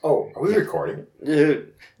Are we recording?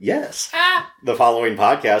 Yes. The following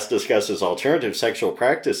podcast discusses alternative sexual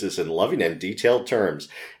practices in loving and detailed terms,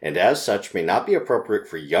 and as such may not be appropriate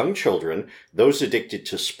for young children, those addicted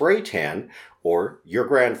to spray tan, or your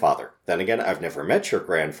grandfather. Then again, I've never met your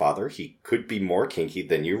grandfather. He could be more kinky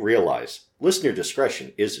than you realize. Listener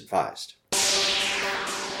discretion is advised.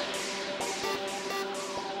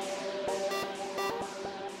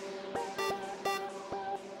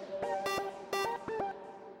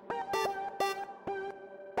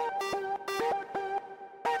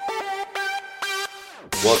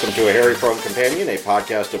 Welcome to A Hairy Prone Companion, a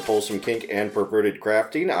podcast of wholesome kink and perverted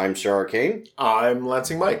crafting. I'm Sir Arcane. I'm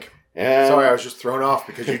Lansing Mike. And Sorry, I was just thrown off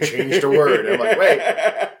because you changed a word. I'm like, wait.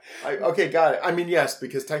 Okay, got it. I mean, yes,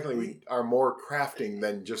 because technically we are more crafting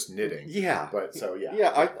than just knitting. Yeah. But so, yeah.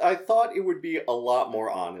 Yeah, I thought it would be a lot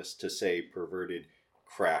more honest to say perverted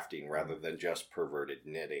crafting rather than just perverted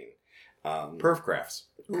knitting. Perf crafts.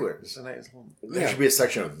 Ooh, there's a nice little... There Yeah. should be a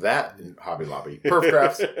section of that in Hobby Lobby. Perf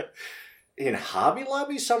crafts. In Hobby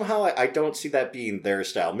Lobby, somehow I don't see that being their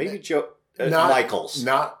style. Maybe Michaels.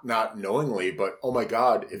 Not knowingly, but oh my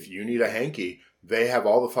god, if you need a hanky, they have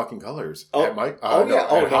all the fucking colors at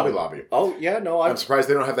Hobby Lobby. Oh yeah, no, I'm surprised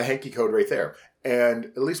they don't have the hanky code right there. And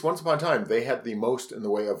at least once upon a time, they had the most in the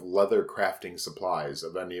way of leather crafting supplies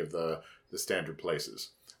of any of the standard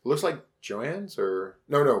places. It looks like Joann's or...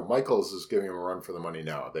 No, Michaels is giving them a run for the money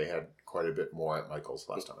now. They had quite a bit more at Michaels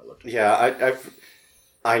last time I looked. Yeah,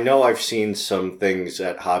 I know I've seen some things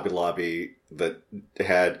at Hobby Lobby that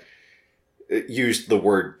had used the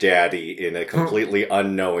word daddy in a completely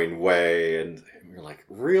unknowing way, and you're like,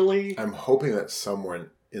 really? I'm hoping that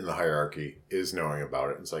someone in the hierarchy is knowing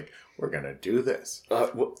about it. It's like, we're going to do this.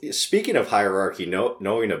 Speaking of hierarchy,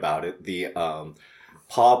 knowing about it, the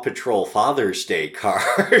Paw Patrol Father's Day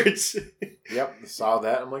cards. Yep, saw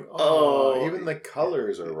that. I'm like, even the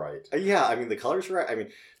colors are right. Yeah, I mean, the colors are right. I mean,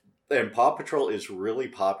 and Paw Patrol is really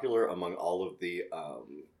popular among all of the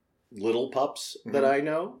little pups that I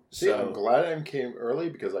know. See, so I'm glad I came early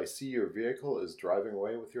because I see your vehicle is driving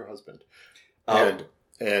away with your husband.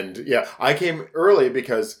 And yeah, I came early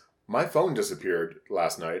because my phone disappeared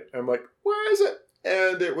last night. I'm like, where is it?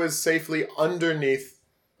 And it was safely underneath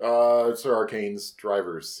Sir Arcane's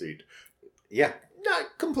driver's seat. Yeah.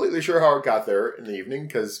 Not completely sure how it got there in the evening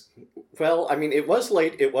because... Well, I mean, it was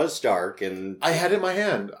late, it was dark, and... I had it in my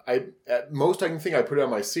hand. At most I can think I put it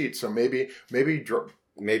on my seat, so maybe I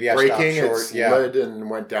braking, it slid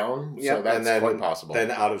and went down, yep, so that's quite possible.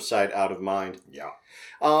 Then out of sight, out of mind. Yeah.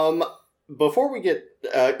 Before we get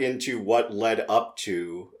into what led up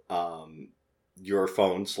to your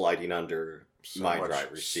phone sliding under my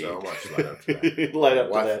driver's seat. So much led up to that. Led up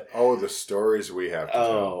to that. Oh, the stories we have to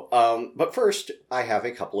tell. But first, I have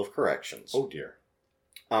a couple of corrections. Oh, dear.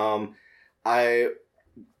 I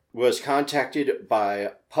was contacted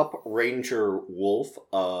by Pup Ranger Wolf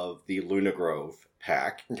of the Luna Grove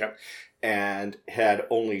pack, and had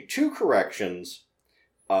only 2 corrections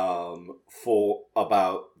for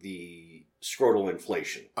about the scrotal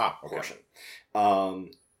inflation portion.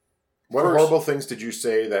 What horrible things did you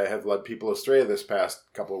say that have led people astray this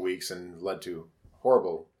past couple of weeks and led to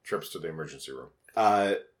horrible trips to the emergency room?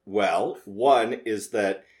 Well, one is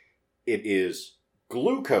that it is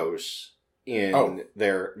glucose in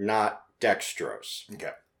there, not dextrose.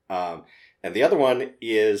 Okay. And the other one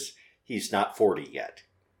is he's not 40 yet.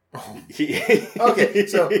 Oh. Okay,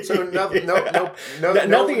 so nothing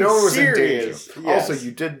was serious. In danger. Yes. Also,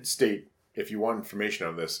 you did state, if you want information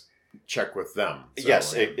on this, check with them. So,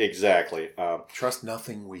 yes, exactly. Trust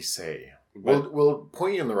nothing we say. We'll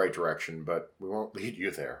point you in the right direction, but we won't lead you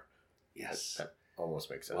there. Yes. That almost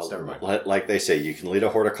makes sense. Well, never mind. Like they say, you can lead a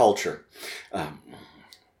horticulture,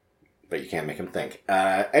 but you can't make them think.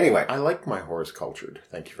 Anyway. I like my horse cultured.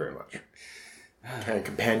 Thank you very much. And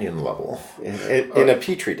companion level. In a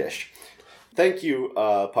petri dish. Thank you,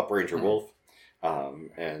 Pup Ranger Wolf.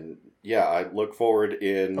 And yeah, I look forward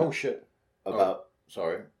in... Oh, shit.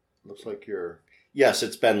 Sorry. Looks like you're... Yes,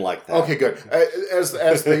 it's been like that. Okay, good. As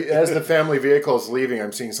the family vehicle is leaving,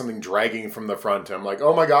 I'm seeing something dragging from the front. I'm like,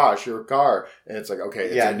 oh my gosh, your car. And it's like, okay,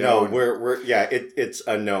 it's a known. It's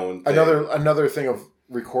a known thing. Another thing of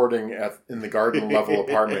recording in the garden level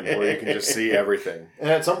apartment where you can just see everything.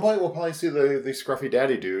 And at some point, we'll probably see the scruffy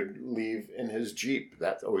daddy dude leave in his Jeep.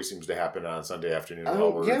 That always seems to happen on Sunday afternoon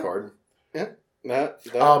while we're recording. Yeah. Not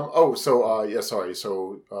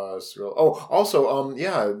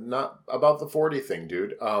about the 40 thing,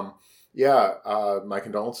 dude. My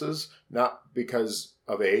condolences. Not because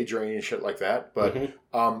of age or any shit like that, but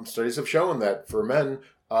studies have shown that for men,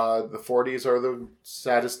 the 40s are the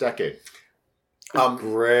saddest decade.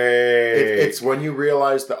 Great. It's when you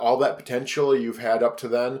realize that all that potential you've had up to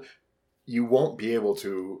then, you won't be able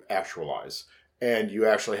to actualize. And you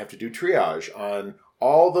actually have to do triage on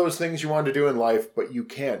all those things you want to do in life, but you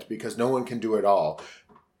can't because no one can do it all.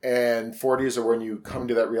 And 40s are when you come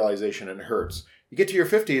to that realization and it hurts. You get to your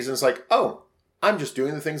 50s and it's like, oh, I'm just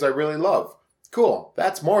doing the things I really love. Cool.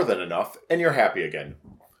 That's more than enough. And you're happy again.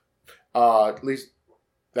 At least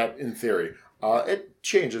that in theory. It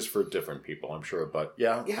changes for different people, I'm sure. But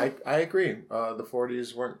yeah. I agree. The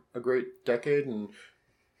 40s weren't a great decade, and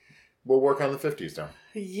we'll work on the 50s now.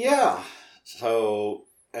 Yeah.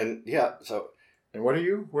 And what are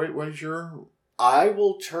you? What is your... I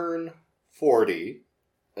will turn 40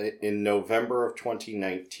 in November of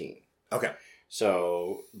 2019. Okay.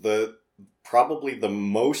 So probably the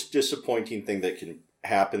most disappointing thing that can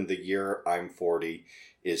happen the year I'm 40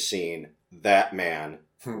 is seeing that man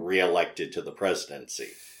reelected to the presidency.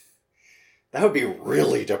 That would be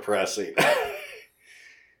really depressing.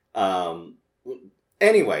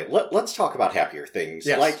 Anyway, let's talk about happier things,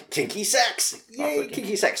 like kinky sex. Yay,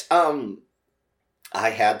 kinky sex.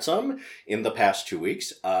 I had some in the past 2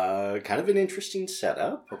 weeks. Kind of an interesting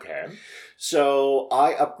setup. Okay. So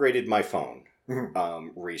I upgraded my phone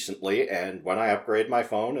recently, and when I upgraded my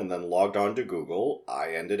phone and then logged on to Google,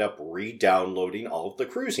 I ended up re-downloading all of the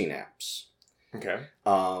cruising apps. Okay.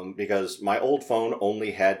 Because my old phone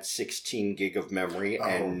only had 16 gig of memory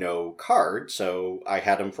and no card, so I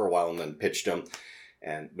had them for a while and then pitched them.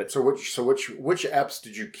 So which apps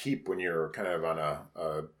did you keep when you were kind of on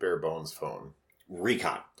a bare bones phone?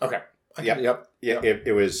 Recon. Okay. Yep.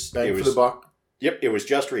 It was bang for the buck. Yep. It was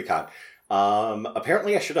just Recon.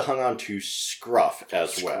 Apparently I should have hung on to Scruff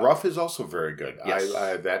as well. Scruff is also very good. Yes.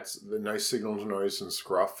 That's the nice signal to noise in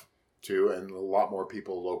Scruff too, and a lot more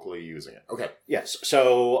people locally using it. Okay. Yes.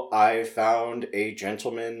 So I found a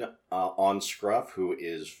gentleman on Scruff who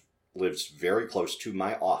lives very close to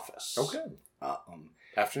my office. Okay.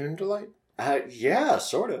 Afternoon delight? Yeah,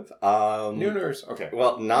 sort of. Nooners? Okay.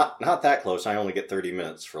 Well, not that close. I only get 30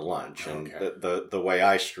 minutes for lunch. And the way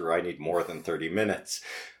I screw, I need more than 30 minutes.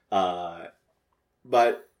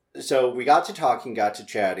 But, so we got to talking, got to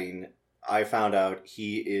chatting. I found out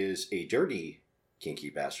he is a dirty, kinky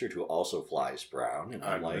bastard who also flies brown. And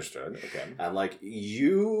I'm understood. Okay. I'm like,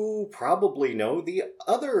 you probably know the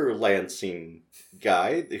other Lansing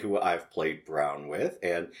guy who I've played brown with.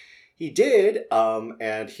 And he did.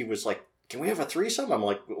 And he was like, can we have a threesome? I'm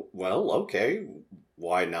like, well, okay,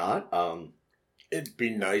 why not? It'd be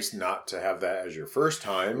nice not to have that as your first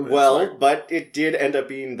time. Well, but it did end up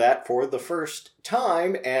being that for the first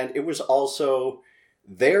time, and it was also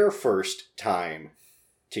their first time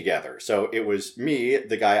together. So it was me,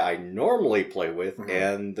 the guy I normally play with,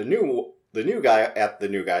 and the new guy at the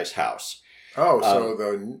new guy's house. Oh,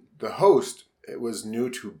 so the host, it was new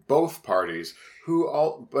to both parties,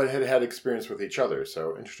 but had experience with each other.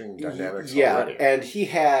 So interesting dynamics already. Yeah, and he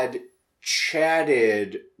had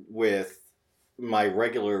chatted with my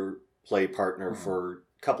regular play partner for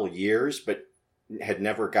a couple of years, but had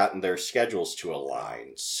never gotten their schedules to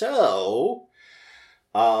align. So,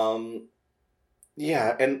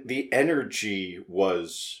 yeah, and the energy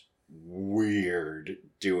was weird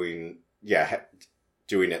doing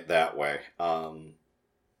it that way.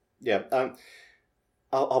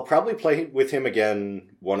 I'll probably play with him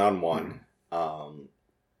again one-on-one.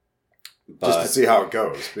 Just to see how it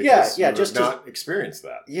goes. Because just not experienced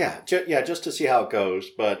that. Just to see how it goes.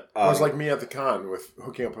 But it was like me at the con with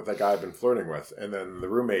hooking up with that guy I've been flirting with, and then the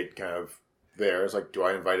roommate kind of there is like, do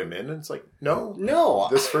I invite him in? And it's like, no.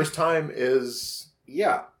 This first time is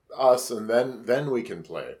us, and then we can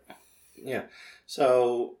play it. Yeah.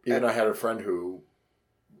 So even I had a friend who,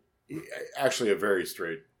 actually a very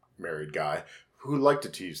straight married guy, who liked to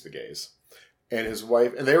tease the gays, and his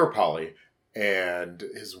wife, and they were poly, and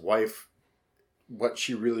his wife, what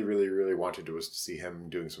she really, really, really wanted was to see him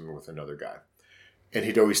doing something with another guy. And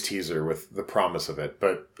he'd always tease her with the promise of it,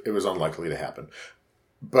 but it was unlikely to happen.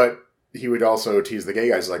 But he would also tease the gay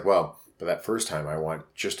guys like, well, but that first time I want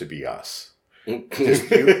just to be us.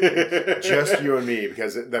 Just you and me,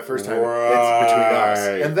 because that first time it's between us.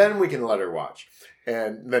 And then we can let her watch.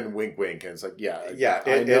 And then wink, wink, and it's like,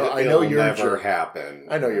 I know you're never happen.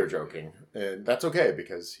 I know you're joking, and that's okay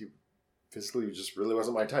because he physically just really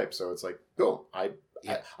wasn't my type. So it's like, cool. I'd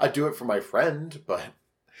do it for my friend, but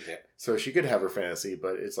so she could have her fantasy.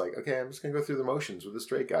 But it's like, okay, I'm just gonna go through the motions with a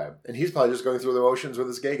straight guy, and he's probably just going through the motions with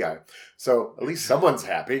this gay guy. So at least someone's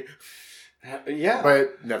happy. Yeah, but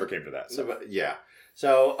it never came to that. So.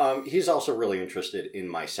 So he's also really interested in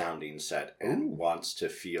my sounding set and wants to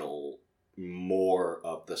feel more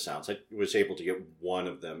of the sounds. I was able to get one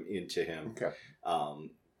of them into him. Okay.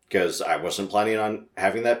 Because I wasn't planning on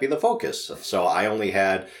having that be the focus. So I only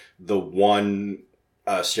had the one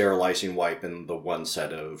sterilizing wipe and the one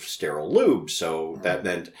set of sterile lube. So that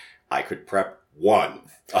meant I could prep one.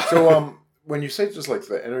 So when you say just like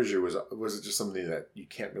the energy, was it just something that you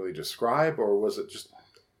can't really describe, or was it just...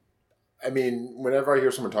 I mean, whenever I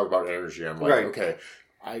hear someone talk about energy, I'm like, okay,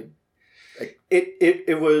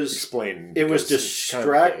 it was... Explain. It was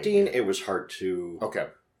distracting. It was hard to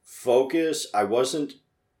focus. I wasn't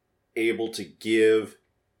able to give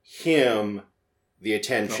him the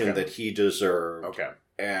attention that he deserved. Okay.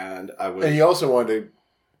 And I was... And you also wanted to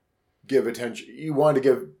give attention. You wanted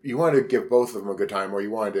to give both of them a good time, or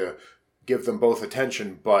you wanted to give them both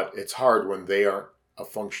attention, but it's hard when they aren't a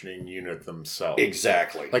functioning unit themselves.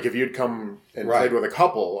 Exactly. Like if you'd come and played with an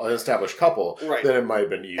established couple, then it might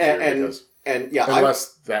have been easier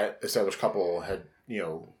unless that established couple had,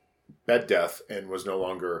 bed death and was no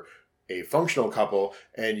longer a functional couple,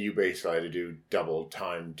 and you basically had to do double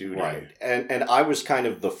time duty. Right. And I was kind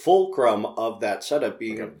of the fulcrum of that setup,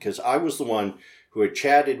 because I was the one who had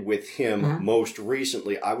chatted with him most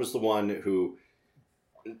recently. I was the one who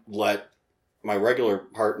let my regular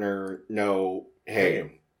partner know,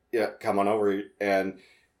 hey, come on over. And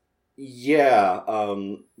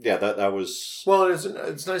that was... Well,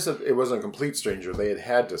 it's nice that it wasn't a complete stranger. They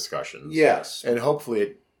had discussions. Yes. And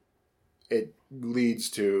hopefully it leads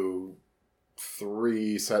to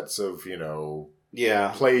 3 sets of,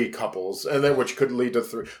 play couples, and then which could lead to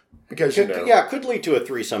 3, because could lead to a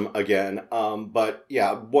threesome again. But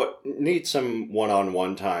what needs some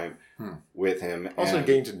one-on-one time with him. Also,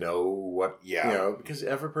 getting to know what because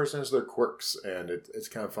every person has their quirks, and it's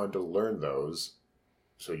kind of fun to learn those,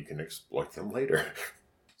 so you can exploit them later.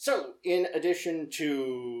 So, in addition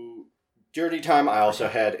to dirty time, I also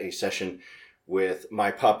had a session with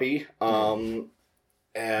my puppy,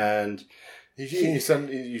 and. You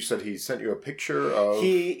said he sent you a picture of...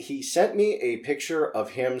 He sent me a picture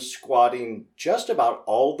of him squatting just about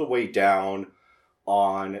all the way down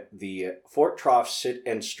on the Fort Trough Sit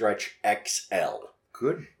and Stretch XL.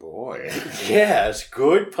 Good boy. Yes,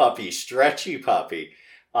 good puppy, stretchy puppy.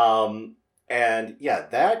 And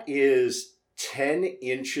that is 10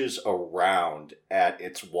 inches around at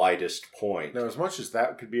its widest point. Now, as much as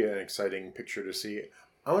that could be an exciting picture to see,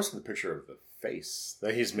 I want to see the picture of the face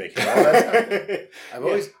that he's making. All that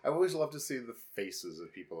I've always loved to see the faces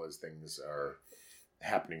of people as things are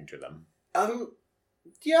happening to them. I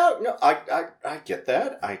get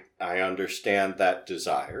that. I understand that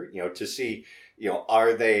desire, to see,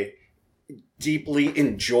 are they deeply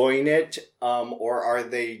enjoying it, or are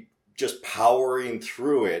they just powering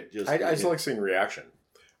through it? I just like seeing reaction.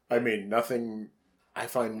 I mean, nothing, I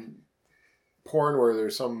find porn where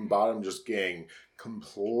there's some bottom just getting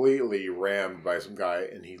completely rammed by some guy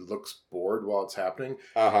and he looks bored while it's happening.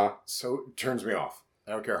 So it turns me off.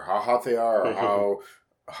 I don't care how hot they are or how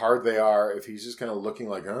hard they are. If he's just kind of looking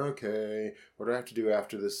like, okay, what do I have to do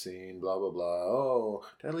after this scene? Blah, blah, blah. Oh,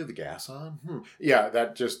 did I leave the gas on? Yeah,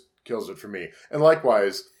 that just kills it for me. And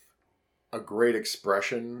likewise, a great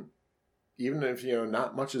expression, even if,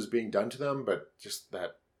 not much is being done to them, but just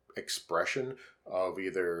that expression of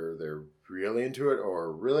either they're really into it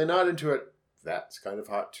or really not into it, that's kind of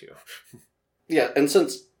hot too. Yeah, and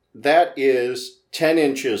since that is 10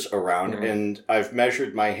 inches around, and I've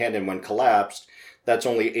measured my hand, and when collapsed, that's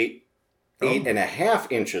only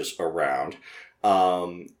 8.5 inches around.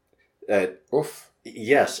 Oof.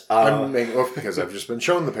 Yes. I'm making oof because I've just been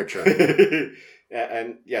shown the picture.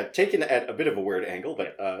 And taken at a bit of a weird angle,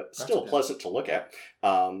 but still pleasant to look at.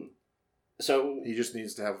 So he just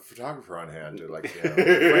needs to have a photographer on hand to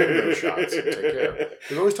frame those shots and take care.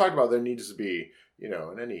 We've always talked about there needs to be, in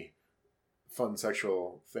any fun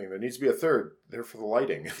sexual thing, there needs to be a third there for the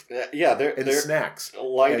lighting. And snacks,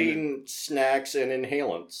 lighting, snacks, and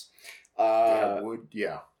inhalants. Although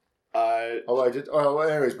I did. Oh,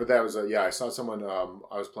 anyways, but that was I saw someone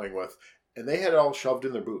I was playing with, and they had it all shoved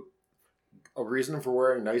in their boot. A reason for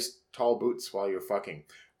wearing nice tall boots while you're fucking.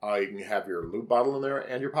 You can have your lube bottle in there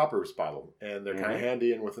and your poppers bottle, and they're kind of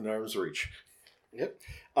handy and within arm's reach. Yep.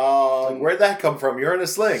 Where'd that come from? You're in a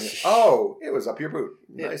sling. Oh, it was up your boot.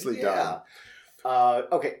 Nicely done.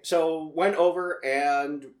 Okay, so went over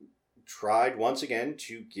and tried once again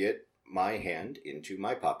to get my hand into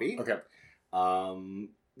my puppy. Okay.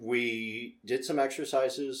 We did some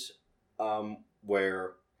exercises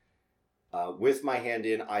where with my hand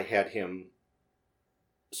in, I had him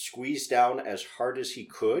squeeze down as hard as he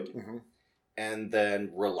could and then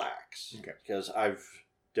relax. Okay. Because I've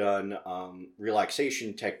done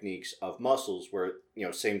relaxation techniques of muscles where,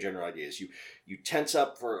 same general idea is you tense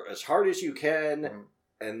up for as hard as you can,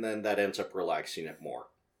 and then that ends up relaxing it more.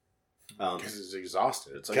 Because it's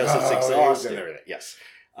exhausted. It's because it's exhausted. And everything. Yes.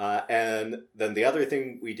 And then the other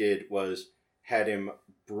thing we did was had him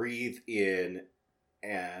breathe in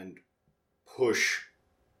and push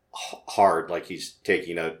hard like he's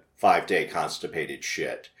taking a 5-day constipated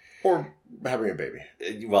shit. Or having a baby.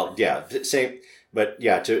 Well, yeah, same. But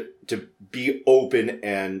yeah, to be open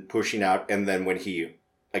and pushing out, and then when he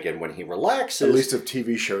relaxes... At least if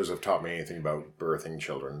TV shows have taught me anything about birthing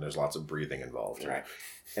children, there's lots of breathing involved. Right.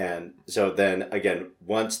 And so then, again,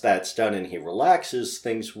 once that's done and he relaxes,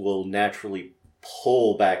 things will naturally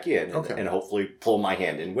pull back in and hopefully pull my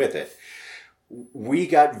hand in with it. We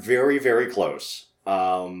got very, very close.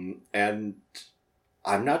 And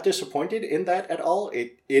I'm not disappointed in that at all.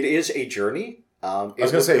 It is a journey. I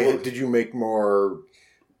was going to say, did you make more...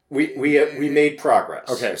 We made progress.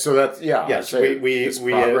 Okay, so that's... Yeah. Yes,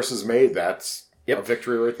 progress is made. That's a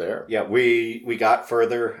victory right there. Yeah, we got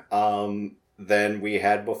further than we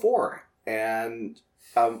had before. And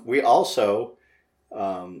we also...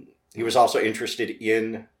 he was also interested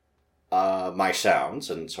in my sounds,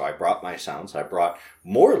 and so I brought my sounds. I brought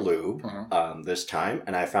more lube this time,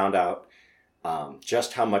 and I found out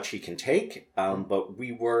just how much he can take. But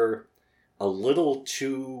we were a little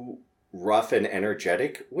too rough and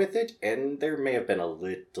energetic with it, and there may have been a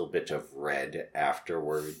little bit of red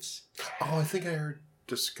afterwards. Oh, I think I heard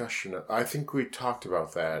discussion. I think we talked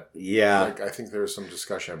about that. Yeah. I think there was some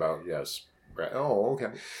discussion about, yes. Oh, okay.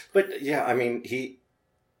 But yeah, I mean,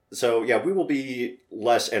 So, yeah, we will be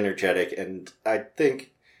less energetic, and I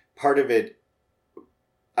think part of it,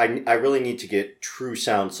 I really need to get true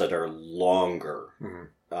sounds that are longer,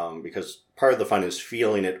 because part of the fun is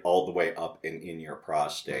feeling it all the way up and in your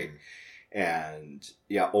prostate. And,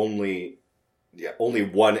 only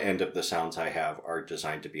one end of the sounds I have are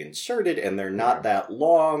designed to be inserted, and they're not that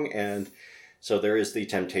long, and... So there is the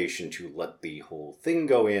temptation to let the whole thing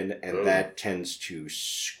go in, and that tends to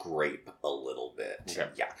scrape a little bit.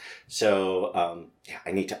 Okay. Yeah. So,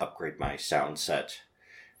 I need to upgrade my sound set.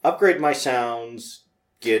 Upgrade my sounds,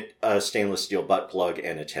 get a stainless steel butt plug,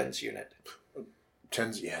 and a TENS unit.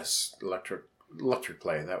 TENS, yes. Electric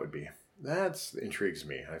play, that intrigues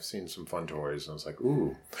me. I've seen some fun toys, and it's like,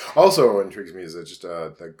 ooh. Also intrigues me is that just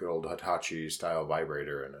the good old Hitachi style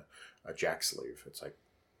vibrator and a jack sleeve. It's like,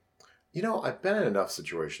 I've been in enough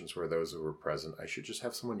situations where those were present. I should just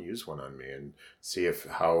have someone use one on me and see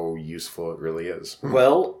how useful it really is.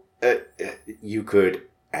 Well, you could...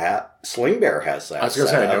 Sling Bear has that. I was going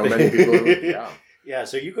to say, I know many people who... Yeah. Yeah,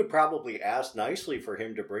 so you could probably ask nicely for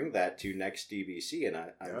him to bring that to next DBC, and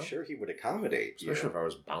I'm sure he would accommodate. Especially if I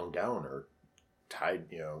was bound down or tied,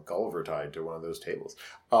 Gulliver tied to one of those tables.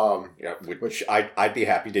 Which I'd be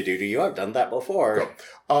happy to do to you. I've done that before.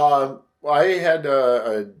 Well, I had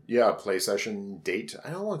a play session date.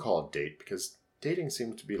 I don't want to call it date because dating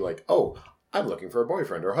seems to be like, oh, I'm looking for a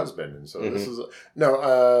boyfriend or husband, and so this is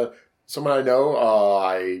someone I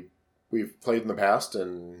know. We've played in the past,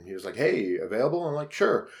 and he was like, "Hey, available?" I'm like,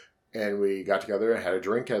 "Sure." And we got together and had a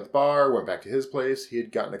drink at the bar, went back to his place. He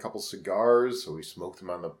had gotten a couple cigars, so we smoked them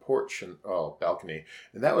on the porch and balcony.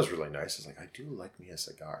 And that was really nice. It's like, I do like me a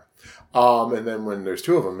cigar. And then when there's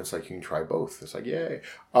two of them, it's like, you can try both. It's like, yay.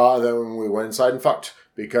 Then we went inside and fucked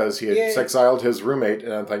because he had sexiled his roommate.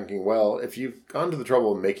 And I'm thinking, well, if you've gone to the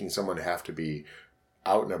trouble of making someone have to be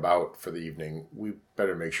out and about for the evening, we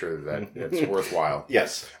better make sure that it's worthwhile.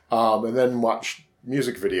 Yes. And then watch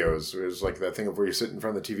music videos. It was like that thing of where you sit in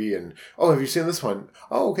front of the TV and, oh, have you seen this one?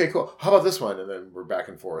 Oh, okay, cool. How about this one? And then we're back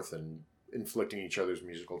and forth and inflicting each other's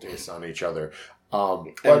musical tastes on each other.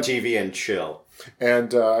 MTV and chill.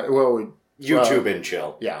 And, YouTube and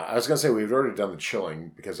chill. Yeah, I was going to say we've already done the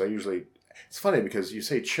chilling because it's funny because you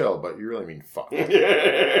say chill, but you really mean fuck.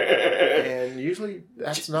 And usually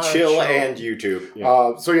that's not chill and YouTube.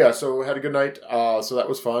 Yeah. So we had a good night. So that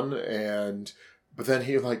was fun. But then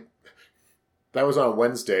he that was on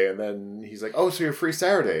Wednesday, and then he's like, oh, so you're free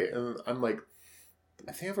Saturday. And I'm like,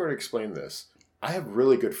 I think I've already explained this. I have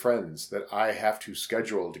really good friends that I have to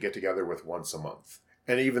schedule to get together with once a month.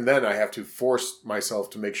 And even then, I have to force myself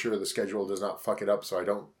to make sure the schedule does not fuck it up so I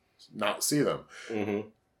don't not see them. Mm-hmm.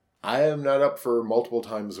 I am not up for multiple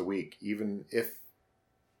times a week, even if,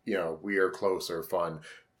 we are close or fun.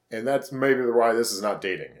 And that's maybe why this is not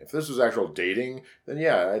dating. If this was actual dating, then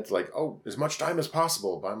yeah, it's like, oh, as much time as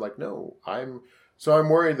possible. But I'm like, no, I'm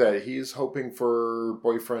worried that he's hoping for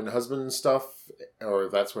boyfriend, husband stuff, or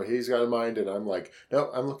that's what he's got in mind. And I'm like,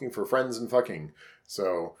 no, I'm looking for friends and fucking.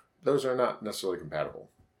 So those are not necessarily compatible.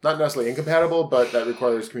 not necessarily incompatible, but that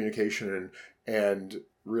requires communication and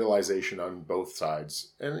realization on both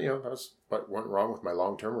sides. And, that's what went wrong with my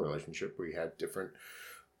long-term relationship. We had different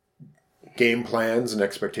game plans and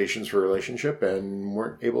expectations for a relationship and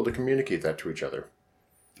weren't able to communicate that to each other.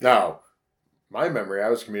 Now, my memory, I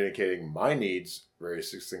was communicating my needs very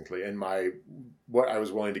succinctly and what I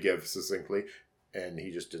was willing to give succinctly, and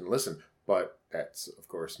he just didn't listen. But that's, of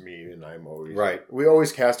course, me, and I'm always... Right. We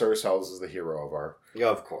always cast ourselves as the hero of our... Yeah,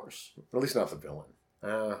 of course. At least not the villain.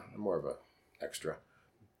 I'm more of a extra.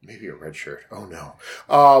 Maybe a red shirt. Oh, no.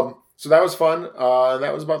 So that was fun.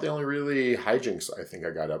 That was about the only really hijinks I think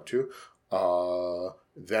I got up to.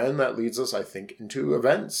 Then that leads us, I think, into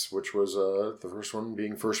events, which was the first one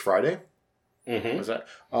being First Friday. Mm-hmm. Was that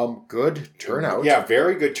good turnout? Yeah,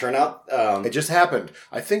 very good turnout. It just happened.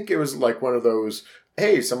 I think it was like one of those.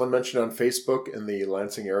 Hey, someone mentioned on Facebook in the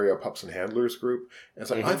Lansing area Pups and Handlers group. And it's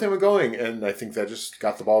like, I think we're going. And I think that just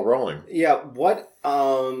got the ball rolling. Yeah, what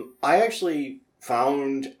I actually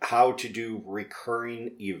found how to do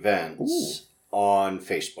recurring events on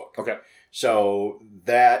Facebook. Okay. So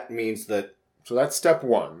that means that... So that's step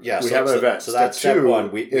one. Yeah, we have an event. So that's step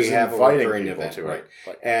one. We have a recurring event. Right.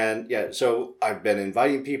 And so I've been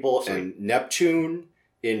inviting people, and Neptune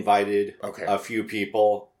invited a few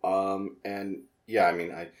people. And yeah, I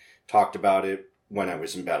mean, I talked about it when I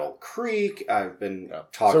was in Battle Creek. I've been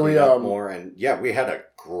talking about more, and we had a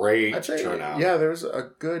great turnout. Yeah, there was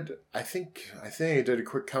a good, I think I did a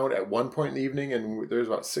quick count at one point in the evening, and there was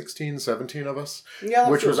about 16, 17 of us,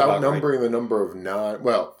 which was outnumbering the number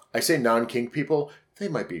of I say non-kink people. They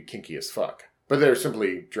might be kinky as fuck, but they're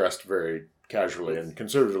simply dressed very casually and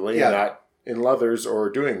conservatively, not in leathers or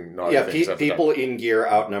doing naughty things. Yeah, people in gear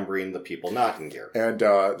outnumbering the people not in gear. And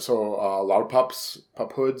so Loud Pups,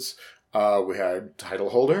 Pup Hoods, we had Title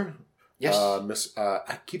Holder. Yes.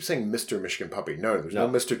 I keep saying Mr. Michigan Puppy. No, there's no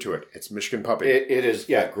Mr. to it. It's Michigan Puppy. It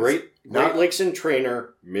is, Great Lakes and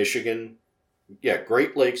Trainer, Michigan. Yeah,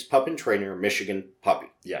 Great Lakes Pup and Trainer, Michigan Puppy.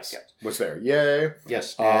 Yes. What's there? Yay.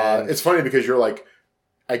 Yes. It's funny because you're like,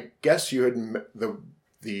 I guess you had the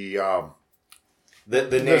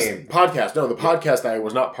name podcast. No, the podcast I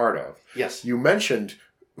was not part of. Yes. You mentioned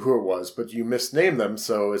who it was, but you misnamed them,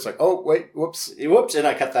 so it's like, oh wait, whoops, and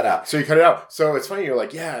I cut that out. So you cut it out. So it's funny. You're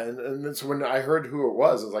like, and then so when I heard who it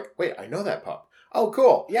was like, wait, I know that pup. Oh,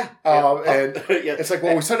 cool. Yeah. And it's like,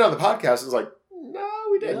 well, we said it on the podcast. It's like, no,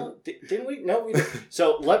 we didn't. No, didn't we? No, we didn't.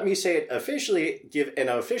 So let me say it officially. Give an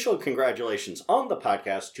official congratulations on the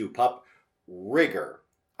podcast to Pup Rigger.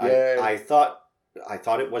 I thought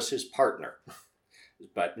it was his partner,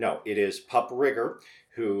 but no, it is Pup Rigger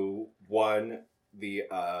who won the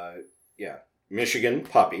Michigan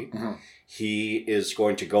Puppy. Mm-hmm. He is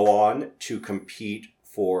going to go on to compete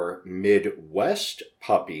for Midwest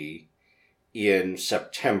Puppy in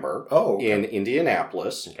September in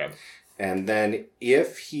Indianapolis. Okay. And then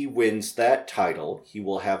if he wins that title, he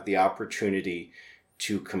will have the opportunity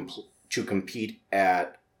to compete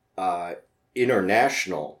at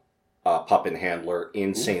International Pup and Handler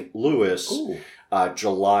in St. Louis,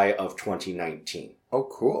 July of 2019. Oh,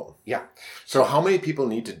 cool. Yeah. So how many people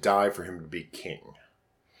need to die for him to be king?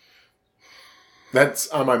 That's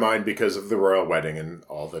on my mind because of the royal wedding and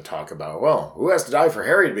all the talk about, well, who has to die for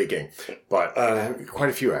Harry to be king? But quite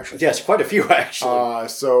a few, actually. Yes, quite a few, actually.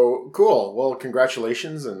 So, cool. Well,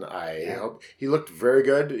 congratulations, and I hope he looked very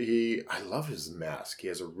good. I love his mask. He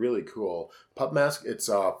has a really cool pup mask.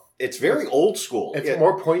 It's very old school. It's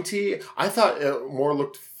more pointy. I thought it more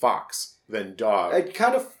looked fox than dog. It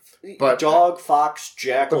kind of... But dog, fox,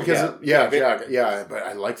 jackal. But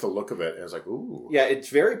I like the look of it. And it's like, ooh. Yeah, it's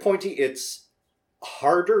very pointy. It's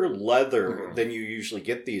harder leather than you usually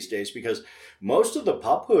get these days because most of the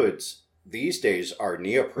pup hoods these days are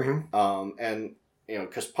neoprene. And,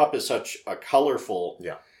 because pup is such a colorful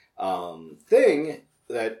thing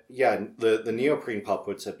that, the neoprene pup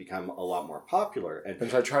hoods have become a lot more popular.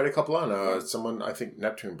 And so I tried a couple on. Someone, I think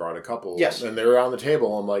Neptune brought a couple. Yes. And they were on the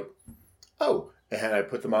table. I'm like, oh. And I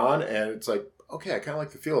put them on, and it's like, okay, I kind of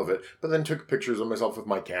like the feel of it. But then took pictures of myself with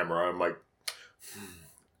my camera. I'm like,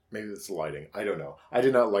 maybe it's the lighting. I don't know. I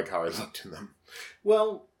did not like how I looked in them.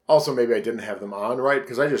 Well... Also, maybe I didn't have them on right,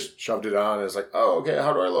 because I just shoved it on, and it's like, oh, okay,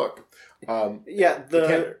 how do I look?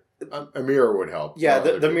 A mirror would help. Yeah,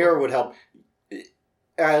 the mirror would help.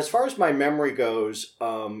 As far as my memory goes,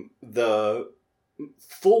 the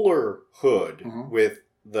fuller hood with...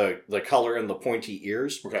 the color and the pointy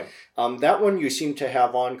ears. Okay. That one you seem to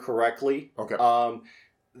have on correctly. Okay.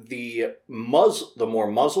 The more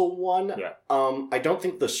muzzle one. Yeah. I don't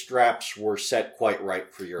think the straps were set quite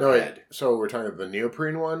right for your head. So we're talking about the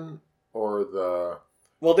neoprene one or the...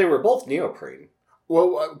 Well, they were both neoprene.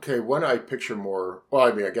 Well, okay, one I picture more, well,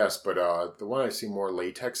 I mean, I guess, but the one I see more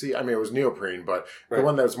latexy, I mean, it was neoprene, but the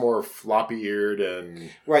one that was more floppy-eared and...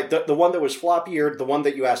 Right, the one that was floppy-eared, the one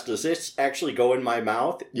that you asked, does this actually go in my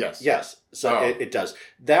mouth? Yes. Yes, so it does.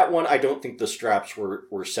 That one, I don't think the straps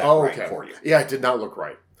were set right for you. Yeah, it did not look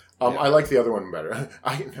right. I like the other one better.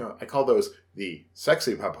 I call those the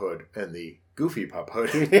sexy pup hood and the goofy pup hood.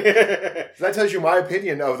 That tells you my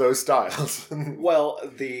opinion of those styles. Well,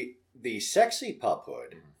 the sexy pup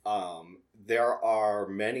hood, there are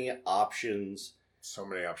many options. So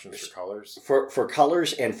many options for colors. For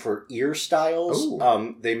colors and for ear styles.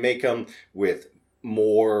 They make them with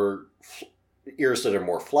more ears that are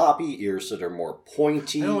more floppy, ears that are more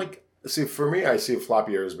pointy. I don't like... See, for me, I see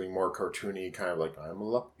floppy ears being more cartoony, kind of like I'm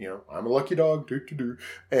a lucky dog,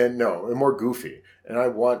 and no, and more goofy. And I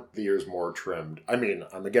want the ears more trimmed. I mean,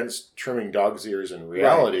 I'm against trimming dogs' ears in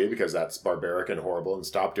reality because that's barbaric and horrible. And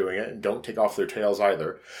stop doing it. And don't take off their tails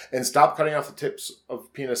either. And stop cutting off the tips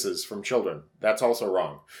of penises from children. That's also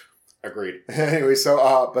wrong. Agreed. Anyway,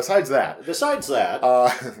 so besides that,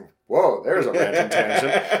 whoa, there's a random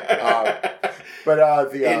tangent. But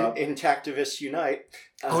Intactivists Unite.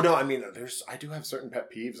 Oh no, I mean, I do have certain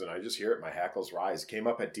pet peeves, and I just hear it. My hackles rise. It came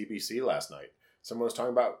up at DBC last night. Someone was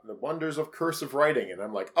talking about the wonders of cursive writing, and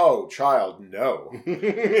I'm like, oh, child, no.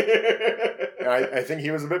 And I think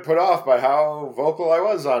he was a bit put off by how vocal I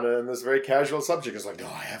was on it, and this very casual subject. It's like, no,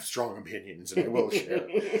 I have strong opinions, and I will share.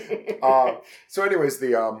 So anyways,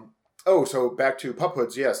 so back to pup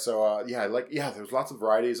hoods, yes. So, there's lots of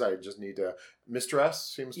varieties. I just need to... Mr.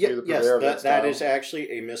 S seems to be the purveyor of that style. That is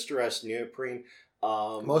actually a Mr. S neoprene.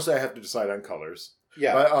 Mostly I have to decide on colors.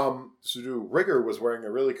 Yeah. But Sudo Rigger was wearing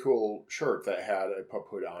a really cool shirt that had a pup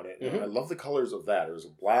hood on it. And I love the colors of that. It was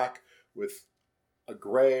black with a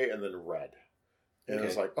gray and then red. And it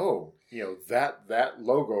was like, that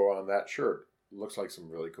logo on that shirt looks like some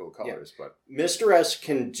really cool colors. Yeah. But Mr. S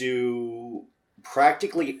can do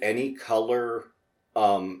practically any color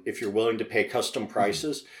if you're willing to pay custom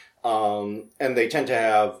prices. And they tend to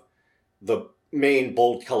have the main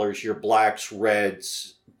bold colors, your blacks,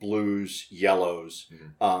 reds, blues, yellows,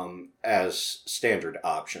 as standard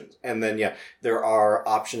options. And then, there are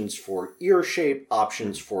options for ear shape,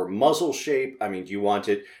 options for muzzle shape. I mean, do you want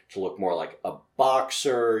it to look more like a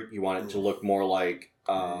boxer? You want it to look more like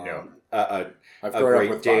no. I've a grown Great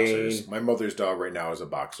up with Dane. boxers. My mother's dog right now is a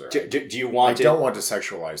boxer. Do you want I don't want to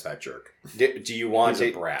sexualize that jerk. Do you want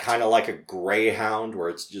it kind of like a greyhound where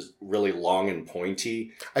it's just really long and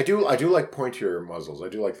pointy? I do like pointier muzzles. I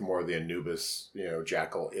do like more of the Anubis,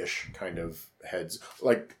 jackal-ish kind of heads.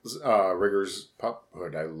 Like Rigger's pup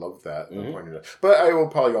hood. I love that. But I will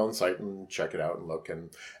probably go on site and check it out and look.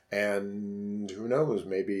 And who knows,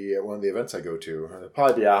 maybe at one of the events I go to.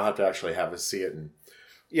 I'll have to actually have us see it and...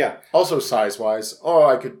 Yeah. Also, size-wise,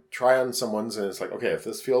 I could try on someone's, and it's like, okay, if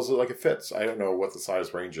this feels like it fits. I don't know what the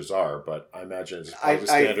size ranges are, but I imagine it's probably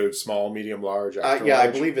standard small, medium, large, extra large. I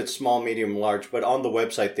believe it's small, medium, large, but on the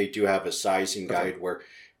website they do have a sizing guide where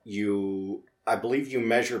I believe you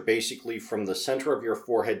measure basically from the center of your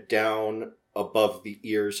forehead down above the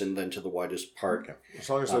ears and then to the widest part. Okay. As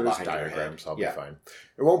long as there's diagrams, I'll be fine.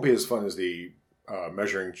 It won't be as fun as the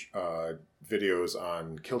measuring videos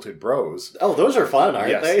on Kilted Bros. Oh, those are fun,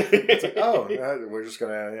 aren't they? It's like, we're just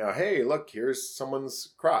going to, hey, look, here's someone's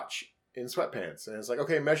crotch in sweatpants. And it's like,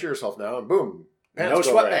 okay, measure yourself now, and boom. No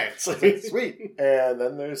sweatpants. Like, sweet. And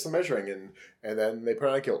then there's some measuring, and then they put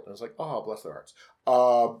on a kilt. And it's like, oh, bless their hearts.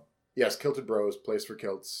 Yes, Kilted Bros, place for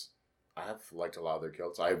kilts. I've liked a lot of their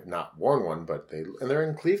kilts. I've not worn one, but they're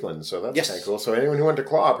in Cleveland, so that's kind of cool. So anyone who went to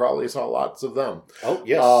Claw probably saw lots of them. Oh,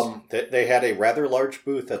 yes. They had a rather large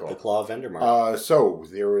booth at the Claw vendor market. So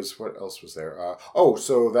there was, what else was there?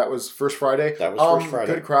 So that was First Friday. That was First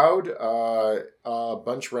Friday. Good crowd. A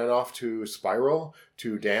bunch ran off to Spiral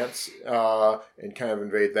to dance and kind of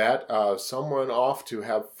invade that. Some went off to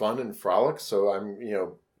have fun and frolic, so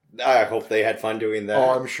I hope they had fun doing that. Oh,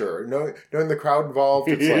 I'm sure. Knowing the crowd involved,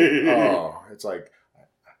 it's like,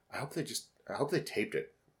 I hope they taped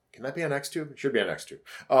it. Can that be on X2? It should be on X2.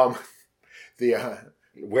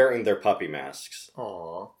 Wearing their puppy masks.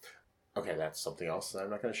 Aw. Okay, that's something else that I'm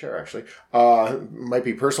not going to share, actually. Might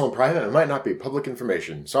be personal and private. It might not be public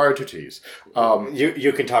information. Sorry to tease.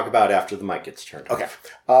 You can talk about after the mic gets turned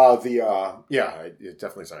off. Okay. It's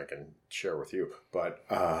definitely something I can share with you. But...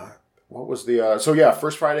 what was the...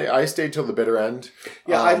 First Friday, I stayed till the bitter end.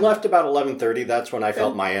 Yeah, I left about 11:30. That's when I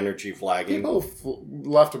felt my energy flagging. People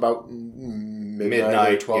left about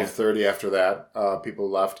midnight 12:30 after that. People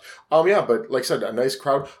left. But like I said, a nice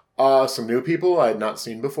crowd. Some new people I had not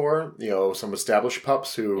seen before. Some established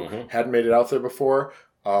pups who hadn't made it out there before.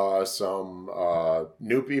 some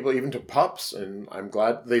new people, even to pups, and I'm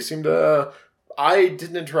glad they seem to. I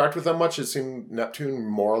didn't interact with them much. It seemed Neptune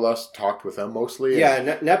more or less talked with them mostly.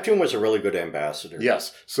 Yeah, Neptune was a really good ambassador.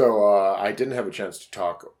 Yes. So I didn't have a chance to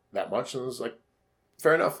talk that much, and it was like,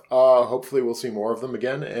 fair enough. Hopefully we'll see more of them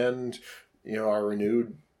again, and our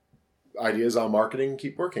renewed ideas on marketing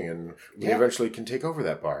keep working, and we eventually can take over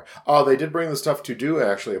that bar. They did bring the stuff to do,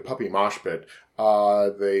 actually, a puppy mosh pit.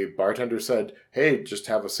 The bartender said, hey, just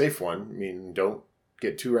have a safe one. I mean, don't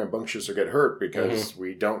get too rambunctious or get hurt, because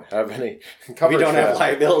we don't have any coverage. We don't have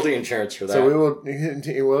liability insurance for that. So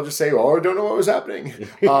we'll just say, I don't know what was happening.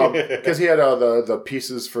 Because he had the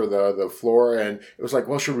pieces for the floor, and it was like,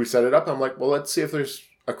 well, should we set it up? I'm like, well, let's see if there's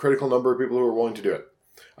a critical number of people who are willing to do it.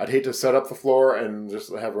 I'd hate to set up the floor and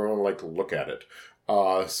just have everyone look at it.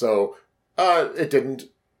 So it didn't.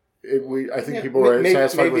 I think people were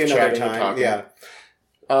satisfied with chatting and talking. Yeah.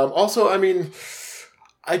 Also, I mean,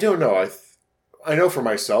 I don't know. I know for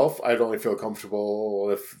myself, I'd only feel comfortable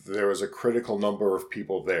if there was a critical number of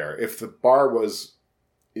people there. If the bar was,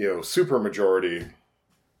 super majority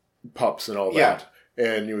pups and all that,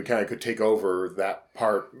 and you kind of could take over that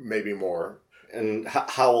part maybe more. And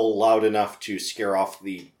howl loud enough to scare off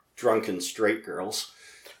the drunken straight girls.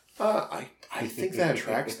 I think that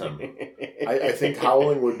attracts them. I think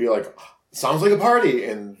howling would be like, sounds like a party,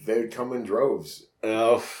 and they'd come in droves,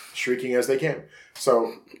 shrieking as they came.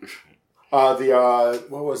 So...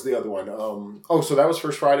 what was the other one? So that was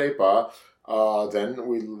First Friday, but then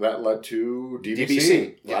that led to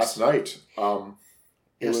DBC last night.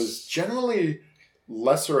 It was generally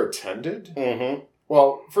lesser attended. Mm-hmm.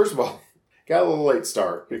 Well, first of all, got a little late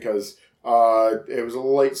start because it was a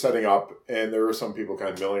little late setting up, and there were some people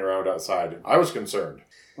kind of milling around outside. I was concerned.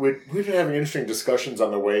 We've been having interesting discussions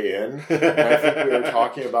on the way in. And I think we were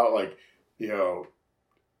talking about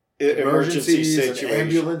emergencies and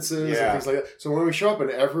ambulances and things like that. So when we show up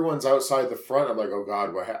and everyone's outside the front, I'm like, oh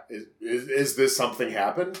God, is this something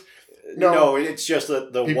happened? No, it's just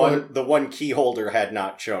that the one key holder had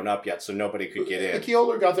not shown up yet, so nobody could get in. The key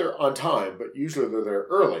holder got there on time, but usually they're there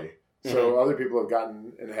early. So other people have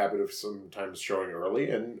gotten in the habit of sometimes showing early,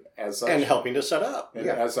 and as such... And helping to set up. And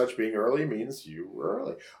as such, being early means you were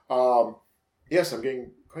early. Yes, I'm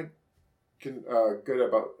getting quite good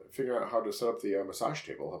about figuring out how to set up the massage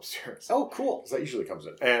table upstairs. Oh, cool. Because that usually comes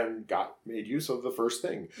in. And made use of the first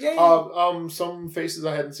thing. Yay. Some faces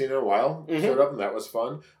I hadn't seen in a while showed up, and that was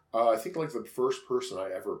fun. I think the first person I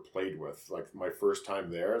ever played with, my first time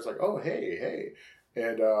there, I was like, oh, hey.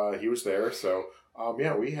 And he was there, so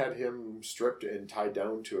we had him stripped and tied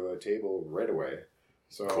down to a table right away.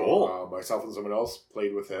 So cool. Myself and someone else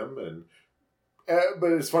played with him, and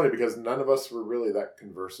but it's funny because none of us were really that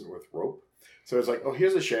conversant with rope. So it's like, oh,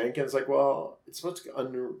 here's a shank, and it's like, well, it's supposed to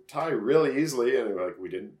untie really easily, and we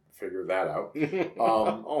didn't figure that out.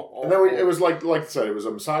 And then it was like I said, it was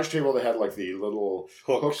a massage table that had the little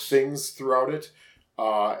hook things throughout it,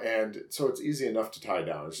 and so it's easy enough to tie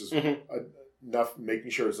down. It's just enough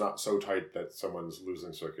making sure it's not so tight that someone's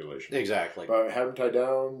losing circulation. Exactly. But I had him tied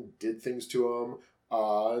down, did things to him,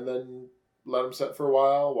 and then let him set for a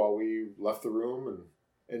while we left the room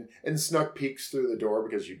and snuck peeks through the door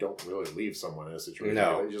because you don't really leave someone in a situation.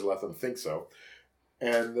 No. You just let them think so.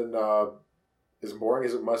 And then, as boring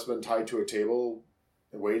as it must have been tied to a table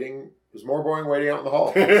and waiting, it was more boring waiting out in the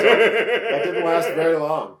hall. So that didn't last very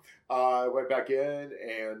long. I went back in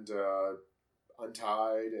and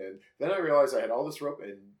untied, and then I realized I had all this rope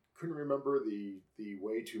and couldn't remember the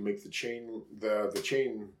way to make the chain, the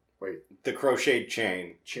chain... Wait. The crocheted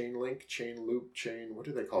chain. Chain link, chain loop, chain. What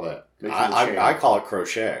do they call that? I call it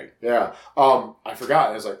crochet. Yeah. I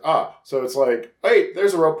forgot. I was like, So it's like, wait,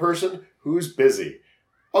 there's a rope person who's busy.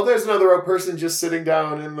 Oh, there's another rope person just sitting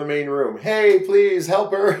down in the main room. Hey, please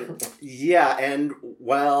help her. Yeah, and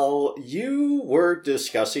while you were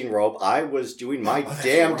discussing rope, I was doing my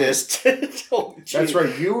damnedest. That's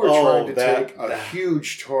right. You were trying to take a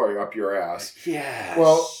huge toy up your ass. Yes.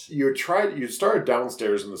 Well, you started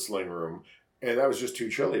downstairs in the sling room, and that was just too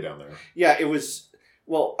chilly down there. Yeah, it was.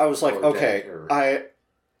 Well, I was like, okay,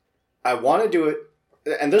 I want to do it,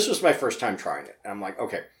 and this was my first time trying it. And I'm like,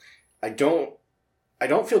 okay, I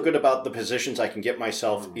don't feel good about the positions I can get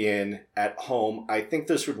myself in at home. I think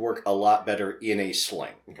this would work a lot better in a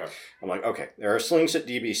sling. Okay. I'm like, okay, there are slings at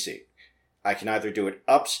DBC. I can either do it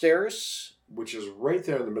upstairs. Which is right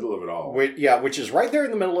there in the middle of it all. Which is right there in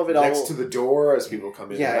the middle of it all. Next to the door as people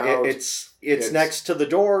come in and out. It's next to the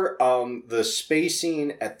door. The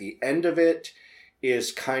spacing at the end of it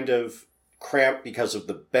is kind of cramped because of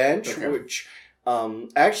the bench, which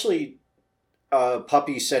actually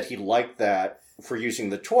Puppy said he liked that for using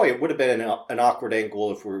the toy. It would have been an awkward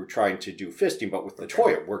angle if we were trying to do fisting, but with the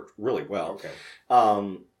toy, it worked really well. Okay.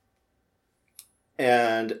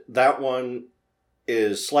 And that one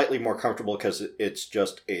is slightly more comfortable because it's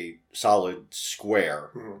just a solid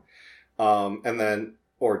square. Mm-hmm. And then,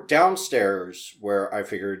 or downstairs where I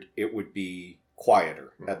figured it would be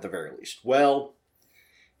quieter at the very least. Well,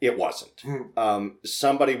 it wasn't. Mm-hmm.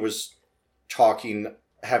 Somebody was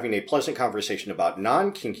having a pleasant conversation about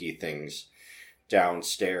non-kinky things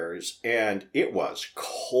downstairs, and it was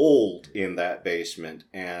cold in that basement.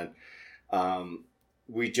 And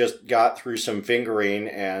we just got through some fingering,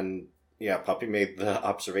 and Puppy made the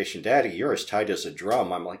observation, "Daddy, you're as tight as a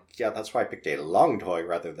drum." I'm like, yeah, that's why I picked a long toy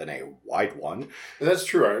rather than a wide one. And that's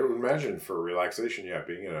true. I would imagine for relaxation,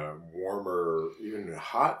 being in a warmer, even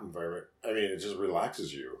hot environment, I mean, it just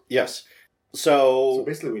relaxes you. Yes. So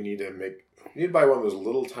basically we need to buy one of those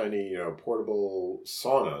little tiny, portable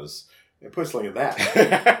saunas and put something in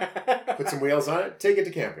that. Put some wheels on it, take it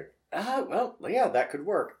to camping. Well, yeah, that could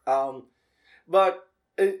work. But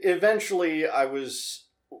eventually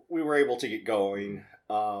we were able to get going,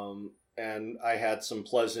 and I had some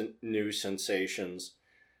pleasant new sensations.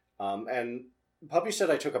 And Puppy said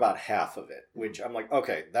I took about half of it, which I'm like,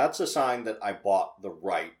 okay, that's a sign that I bought the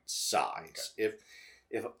right size. Okay.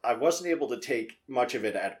 If I wasn't able to take much of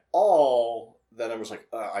it at all, then I was like,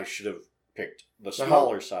 I should have picked the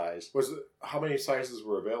smaller size. How many sizes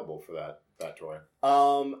were available for that toy?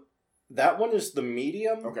 That one is the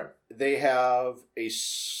medium. Okay. They have a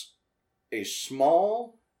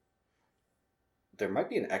small. There might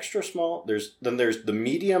be an extra small. There's the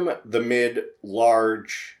medium, the mid,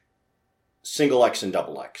 large, single X and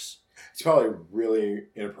double X. It's probably really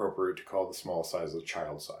inappropriate to call the small size a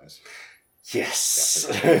child size. Yes.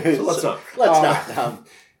 Yeah, so let's not. Let's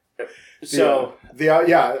not.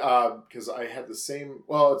 Because I had the same.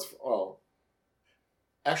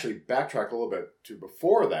 Actually, backtrack a little bit to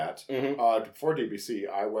before that. Mm-hmm. Before DBC,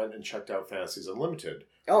 I went and checked out Fantasies Unlimited,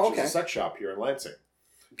 which is a sex shop here in Lansing.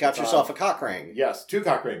 Got yourself a cock ring. Yes, 2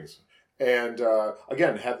 cock rings, and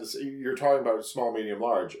again had this. You're talking about small, medium,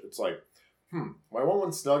 large. It's like, I want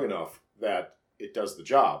one snug enough that it does the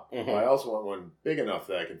job. Mm-hmm. But I also want one big enough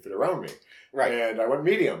that I can fit around me. Right. And I went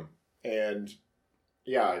medium. And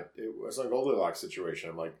it was a Goldilocks situation.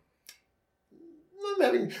 I'm like,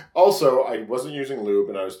 also, I wasn't using lube,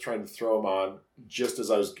 and I was trying to throw them on just as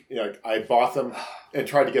I was, I bought them and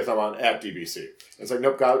tried to get them on at DBC. It's like,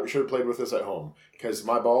 nope, God, we should have played with this at home because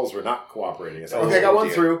my balls were not cooperating. It's like, okay, I got one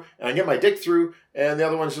through, and I get my dick through, and the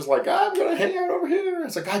other one's just like, I'm going to hang out over here.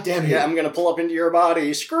 It's like, God damn it. Yeah, I'm going to pull up into your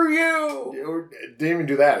body. Screw you. It didn't even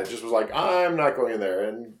do that. It just was like, I'm not going in there,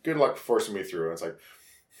 and good luck forcing me through. And it's like,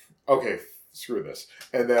 okay, screw this.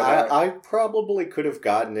 And then I probably could have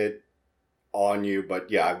gotten it on you,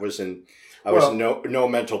 but I was no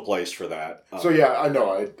mental place for that. So I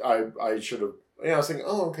know I should have. I was thinking,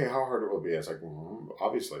 okay, how hard it will be. It's like,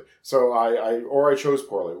 obviously. So I chose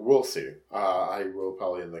poorly. We'll see. I will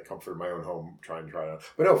probably, in the comfort of my own home, try it out.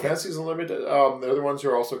 But no, Fantasies Unlimited. They're the ones who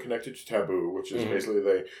are also connected to Taboo, which is basically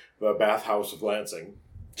the bathhouse of Lansing,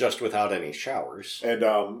 just without any showers. And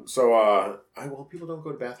people don't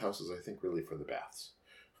go to bathhouses. I think really for the baths.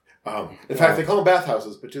 In fact, they call them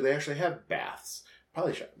bathhouses, but do they actually have baths?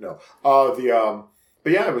 Probably should. No. But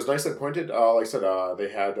it was nicely pointed. Like I said, they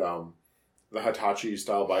had the Hitachi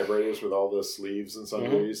style vibrators with all the sleeves and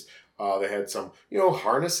sundries. They had some,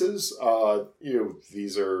 harnesses.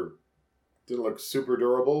 These didn't look super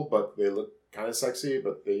durable, but they look kind of sexy.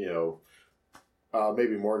 But they,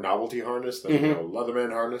 maybe more novelty harness than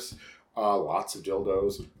Leatherman harness. Lots of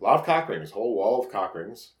dildos, a lot of cock rings, whole wall of cock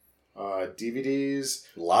rings. DVDs,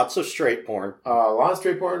 lots of straight porn,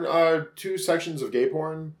 2 sections of gay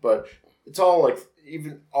porn, but it's all like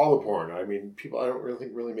even all the porn. I mean, people I don't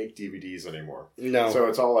really make DVDs anymore. No, so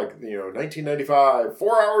it's all like 1995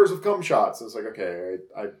 4 hours of cum shots. It's like, okay,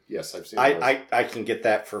 I've seen. I can get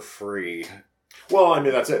that for free. Well, I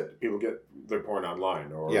mean that's it. People get their porn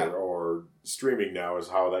online or streaming now is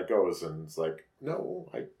how that goes, and it's like no,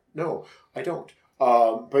 I don't.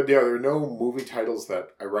 But there are no movie titles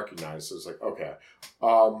that I recognize. So it's like, okay.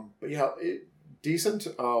 Decent.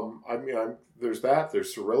 There's that.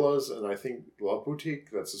 There's Cirilla's, and I think Love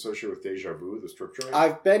Boutique that's associated with Deja Vu, the strip joint.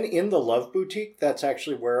 I've been in the Love Boutique. That's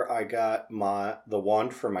actually where I got the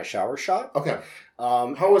wand for my shower shot. Okay.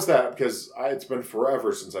 How was that? Because it's been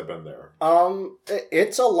forever since I've been there.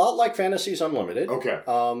 It's a lot like Fantasies Unlimited. Okay.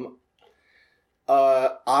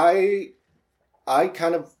 I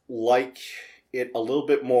kind of like it a little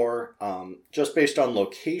bit more, just based on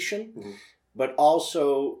location. but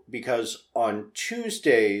also because on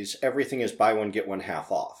Tuesdays, everything is buy one, get one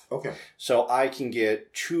half off. Okay. So I can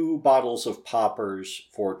get 2 bottles of poppers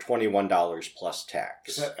for $21 plus tax.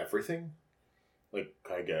 Is that everything? Like,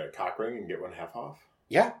 can I get a cock ring and get one half off?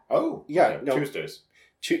 Yeah. Oh. Yeah. Okay. No, Tuesdays.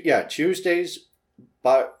 Tuesdays,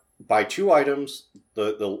 but buy 2 items,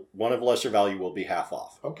 the one of lesser value will be half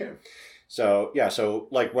off. Okay. So, yeah, so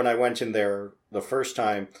like when I went in there the first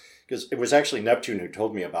time, because it was actually Neptune who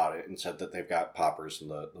told me about it and said that they've got poppers and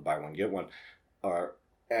the buy one, get one.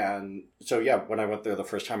 And so, yeah, when I went there the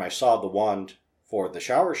first time, I saw the wand for the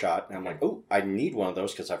shower shot, and I'm like, oh, I need one of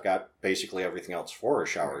those because I've got basically everything else for a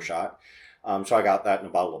shower shot. So I got that in a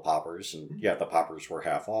bottle of poppers, and yeah, the poppers were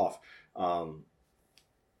half off.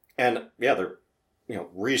 And yeah, they're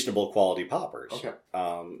reasonable quality poppers. Okay.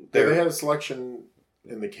 They had a selection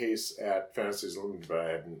in the case at Fantasies Limited, but I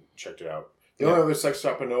hadn't checked it out. The only other sex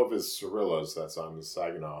shop I know of is Cirilla's that's on the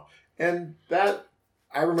Saginaw. And that,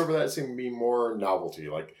 I remember that seemed to be more novelty.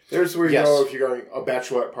 Like, there's where you go if you're going a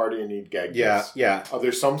bachelorette party and need gag gifts. Yeah.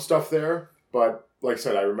 There's some stuff there, but like I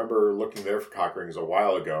said, I remember looking there for cock rings a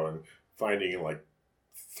while ago and finding like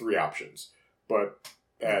 3 options. But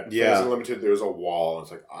at Fantasy Limited, there's a wall, and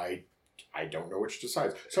it's like, I don't know which to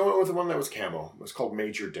decide. So I went with the one that was camo. It was called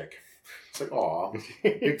Major Dick. It's like, aw,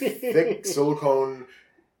 big, thick silicone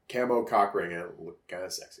camo cock ring, and it looked kind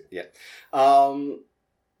of sexy. Yeah.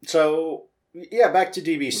 So, yeah, back to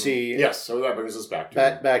DBC. Yes, so that brings us back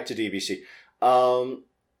to DBC.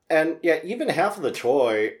 And yeah, even half of the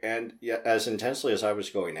toy, and yeah, as intensely as I was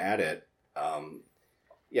going at it,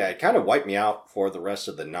 it kind of wiped me out for the rest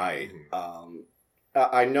of the night.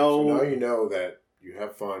 I know... So now you know that you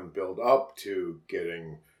have fun build up to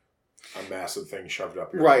getting a massive thing shoved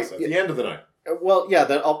up your ass at the end of the night. Well, yeah,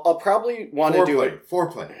 that I'll probably want to do it.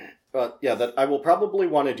 Foreplay. That I will probably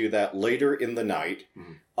want to do that later in the night.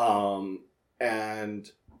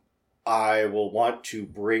 And I will want to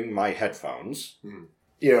bring my headphones.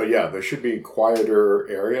 There should be quieter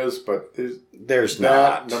areas, but there's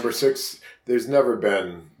not. Number 6, there's never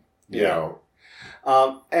been,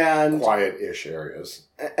 and quiet-ish areas.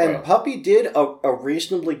 And Puppy did a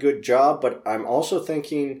reasonably good job, but I'm also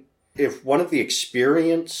thinking if one of the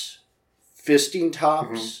experience fisting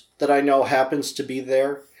tops that I know happens to be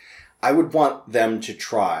there, I would want them to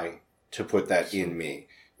try to put that in me.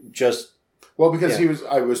 Because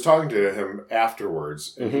I was talking to him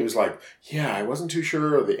afterwards, and he was like, I wasn't too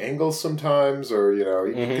sure of the angles sometimes, or,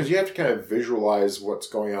 because you have to kind of visualize what's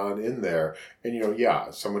going on in there. And,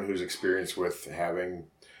 someone who's experienced with having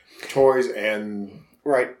toys and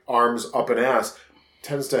arms up an ass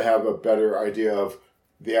tends to have a better idea of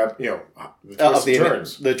the twists and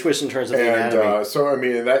turns. The twists and turns of the anatomy. So, I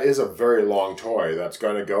mean, that is a very long toy that's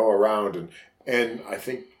going to go around, and I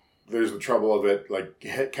think there's the trouble of it, like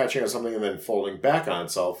catching on something and then folding back on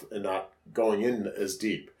itself and not going in as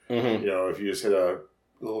deep. If you just hit a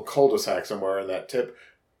little cul-de-sac somewhere and that tip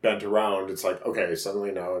bent around, it's like, okay,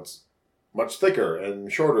 suddenly now it's much thicker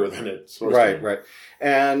and shorter than it's supposed to be. Right.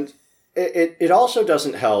 And it also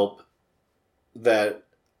doesn't help that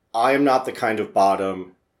I am not the kind of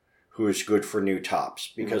bottom who is good for new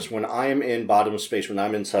tops. Because when I am in bottom space, when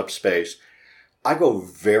I'm in subspace, I go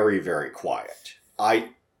very, very quiet.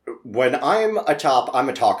 When I'm a top, I'm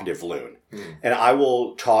a talkative loon. And I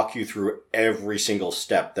will talk you through every single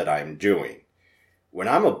step that I'm doing. When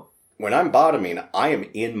I'm bottoming, I am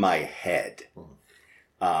in my head.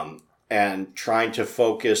 And trying to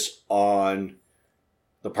focus on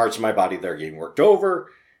the parts of my body that are getting worked over,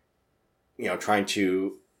 trying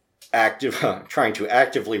to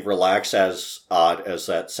actively relax, as odd as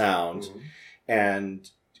that sounds, and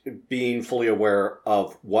being fully aware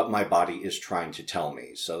of what my body is trying to tell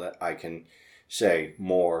me so that I can say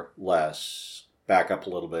more, less, back up a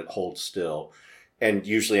little bit, hold still, and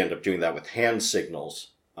usually end up doing that with hand signals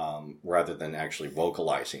rather than actually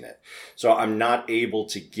vocalizing it. So I'm not able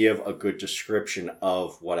to give a good description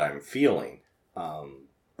of what I'm feeling. And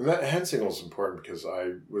that hand signal is important because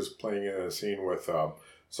I was playing in a scene with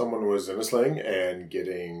someone was in a sling and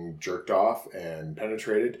getting jerked off and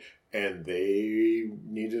penetrated, and they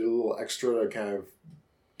needed a little extra to kind of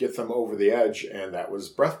get them over the edge, and that was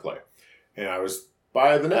breath play. And I was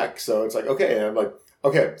by the neck, so it's like, okay, and I'm like,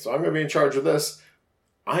 okay, so I'm going to be in charge of this.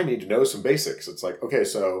 I need to know some basics. It's like, okay,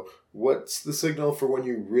 so what's the signal for when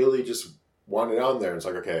you really just want it on there? And it's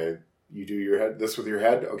like, okay, you do this with your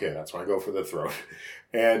head? Okay, that's when I go for the throat.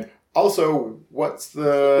 And also, what's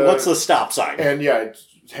the stop sign? And yeah,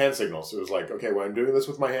 hand signals. So it was like, okay, when I'm doing this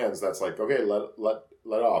with my hands, that's like, okay,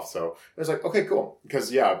 let off. So it's like, okay, cool.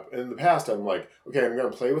 Because in the past I'm like, okay, I'm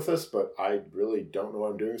going to play with this, but I really don't know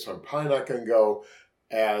what I'm doing, so I'm probably not going to go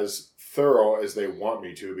as thorough as they want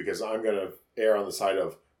me to because I'm going to err on the side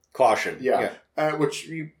of caution. Yeah. Which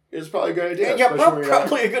is probably a good idea. Yeah,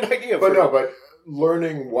 probably a good idea. But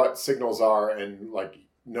learning what signals are and like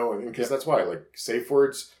knowing, because that's why like safe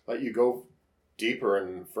words let you go deeper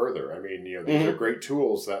and further. I mean, these are great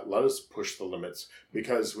tools that let us push the limits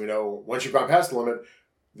because we know once you've gone past the limit,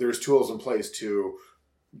 there's tools in place to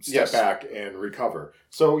step back and recover.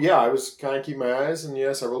 So yeah, I was kind of keeping my eyes,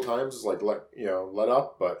 and several times it's like let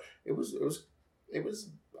up, but it was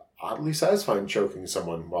oddly satisfying choking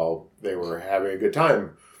someone while they were having a good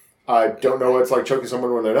time. I don't know what it's like choking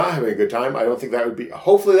someone when they're not having a good time. I don't think that would be.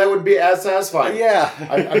 Hopefully, that wouldn't be as satisfying. Yeah,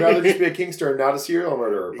 I'd rather just be a kingster and not a serial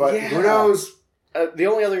murderer. But who knows? The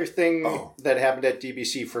only other thing that happened at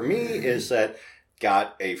DBC for me is that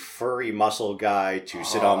got a furry muscle guy to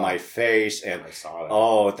sit on my face, and I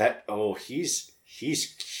saw that.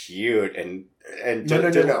 He's cute and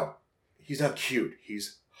no. He's not cute.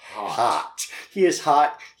 He's hot. He is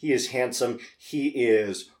hot. He is handsome. He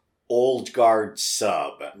is old guard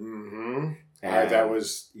sub. Mm-hmm. That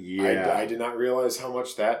was I did not realize how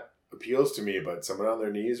much that appeals to me. But someone on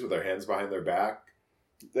their knees with their hands behind their back.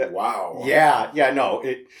 Wow. Yeah. No.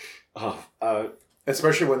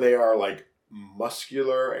 Especially when they are like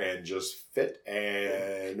muscular and just fit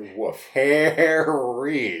and woof.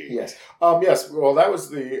 Hairy. Yes. Yes. Well, that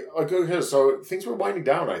was okay. So things were winding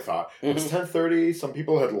down. I thought it was 10:30. Some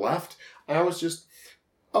people had left. I was just,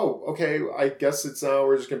 okay. I guess it's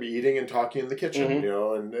we're just gonna be eating and talking in the kitchen,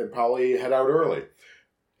 and probably head out early.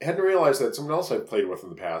 I hadn't realized that someone else I've played with in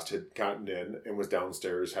the past had gotten in and was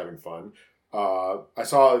downstairs having fun. I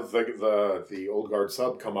saw the old guard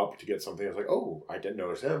sub come up to get something. I was like, oh, I didn't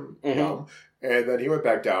notice him. And then he went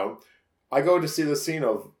back down. I go to see the scene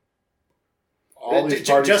of all these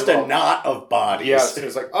parties. Just a knot of bodies. Yes. And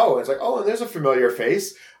it's like, and there's a familiar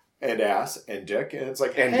face and ass and dick. And it's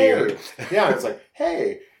like, and hey. beard. Yeah. And it's like,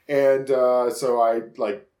 hey. And so I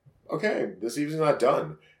okay, this evening's not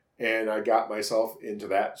done. And I got myself into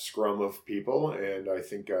that scrum of people. And I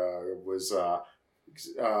think was...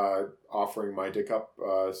 offering my dick up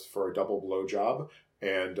for a double blowjob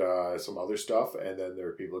and some other stuff, and then there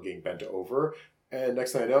are people getting bent over, and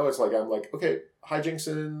next thing I know, it's like I'm like, okay, hijinks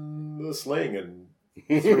in the sling, and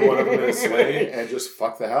threw one of them in a sling, and just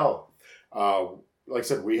fuck the hell. Like I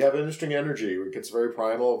said, we have interesting energy. It gets very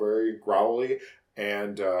primal, very growly,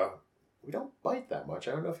 and we don't bite that much.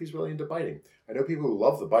 I don't know if he's really into biting. I know people who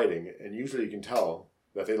love the biting, and usually you can tell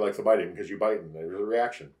that they like the biting because you bite and there's a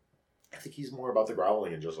reaction. I think he's more about the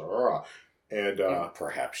growling and just and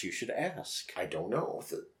perhaps you should ask. I don't know.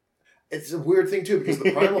 It's a weird thing too because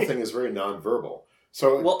the primal thing is very nonverbal.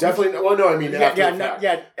 So definitely. Well, no, I mean after the fact.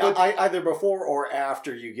 Either before or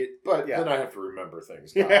after you get. But then I have to remember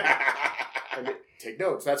things. I mean, take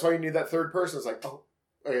notes. That's why you need that third person. It's like,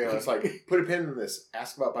 it's like put a pin in this.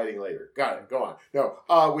 Ask about biting later. Got it. Go on. No,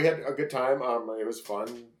 we had a good time. It was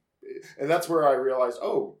fun, and that's where I realized.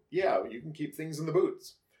 Oh yeah, you can keep things in the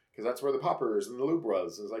boots. Because that's where the poppers and the lube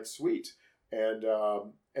was. It was like, sweet. And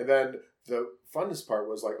then the funnest part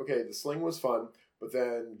was like, okay, the sling was fun, but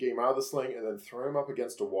then getting him out of the sling and then throwing him up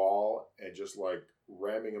against a wall and just like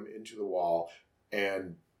ramming him into the wall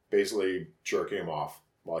and basically jerking him off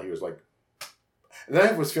while he was like... And then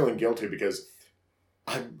I was feeling guilty because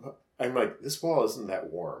I'm like, this wall isn't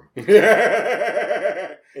that warm.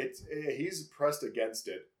 He's pressed against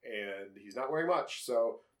it and he's not wearing much,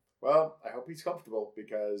 so... Well, I hope he's comfortable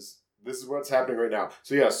because this is what's happening right now.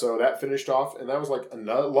 So so that finished off, and that was like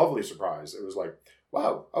another lovely surprise. It was like,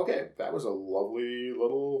 wow, okay, that was a lovely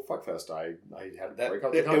little fuckfest. I had to break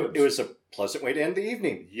out the condoms. It was a pleasant way to end the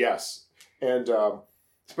evening. Yes, and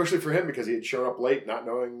especially for him because he had shown up late, not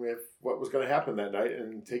knowing what was going to happen that night,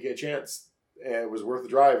 and taking a chance. And it was worth the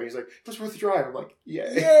drive. And he's like, it was worth the drive. I'm like,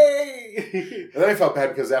 yay! And then I felt bad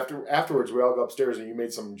because afterwards we all go upstairs and you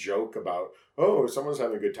made some joke about, someone's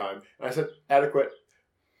having a good time. And I said, adequate.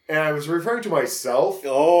 And I was referring to myself.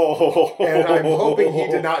 Oh. And I'm hoping he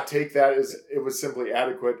did not take that as it was simply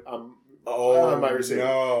adequate. On my receiving.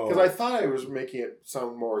 No. Because I thought I was making it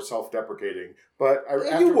sound more self-deprecating. But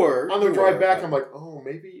you were. On the drive back, I'm like,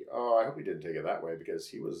 maybe... I hope he didn't take it that way because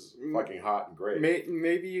he was fucking hot and great.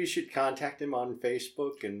 Maybe you should contact him on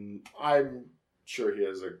Facebook and... I'm sure he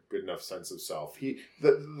has a good enough sense of self.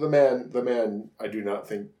 The man, I do not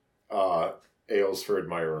think ails for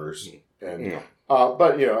admirers. And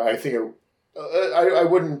but, I think I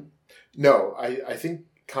wouldn't... No, I think...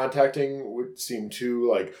 contacting would seem too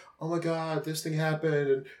like, oh my god, this thing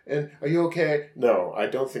happened, and are you okay? No, I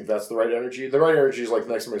don't think that's the right energy. The right energy is like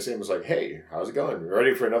the next time I see him is like, hey, how's it going? You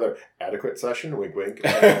ready for another adequate session? Wink, wink.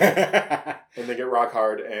 And then get rock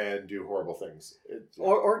hard and do horrible things.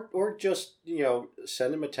 Or just,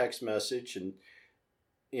 send him a text message and,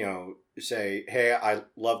 say, hey, I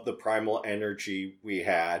love the primal energy we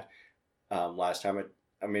had last time.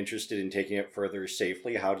 I'm interested in taking it further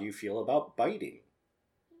safely. How do you feel about biting?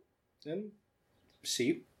 And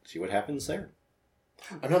see what happens there.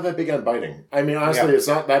 I'm not that big on biting. I mean, honestly, It's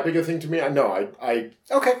not that big a thing to me. I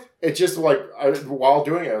okay. It's just like while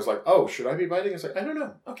doing it, I was like, oh, should I be biting? It's like, I don't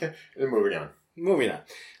know. Okay, and then moving on.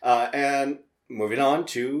 And moving on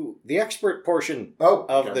to the expert portion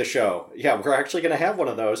of the show. Yeah, we're actually going to have one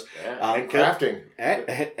of those. Yeah, and crafting.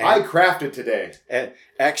 I crafted today.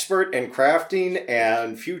 Expert and crafting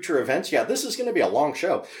and future events. Yeah, this is going to be a long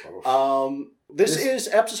show. This is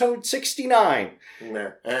episode 69.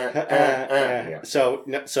 Yeah. So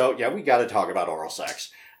we got to talk about oral sex.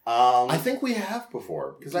 I think we have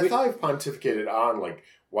before, because I thought I've pontificated on like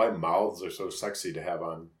why mouths are so sexy to have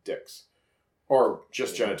on dicks. Or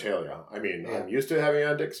just genitalia. I mean, I'm used to having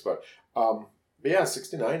on dicks, but yeah,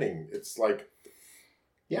 69ing, it's like,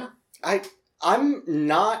 yeah. I'm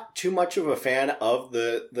not too much of a fan of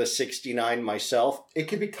the 69 myself. It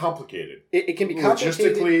can be complicated. It can be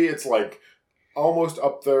complicated. Logistically, it's like almost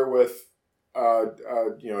up there with a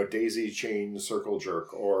daisy chain circle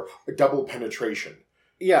jerk or a double penetration.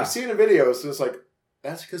 Yeah. You see it in videos, and it's like,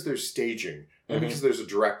 that's because there's staging, and because there's a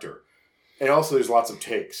director. And also, there's lots of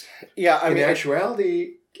takes. Yeah, I mean, in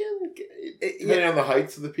actuality, depending on the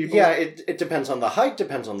heights of the people. Yeah, it depends on the height,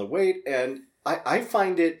 depends on the weight, and I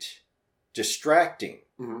find it distracting.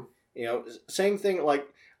 Mm-hmm. Same thing, like,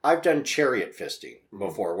 I've done chariot fisting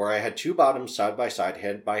before, where I had two bottoms side by side,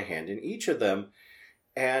 hand by hand in each of them,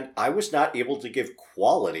 and I was not able to give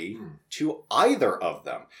quality to either of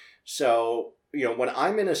them. So, when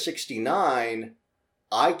I'm in a 69...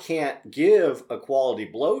 I can't give a quality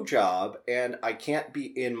blowjob, and I can't be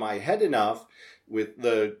in my head enough with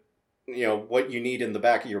the, what you need in the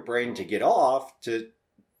back of your brain to get off to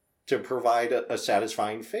provide a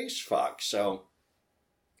satisfying face fuck. So,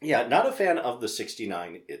 yeah, not a fan of the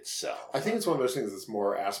 69 itself. I think it's one of those things that's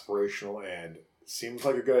more aspirational and seems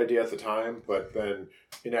like a good idea at the time, but then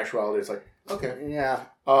in actuality, it's like, okay. Yeah.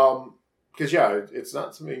 Because, it's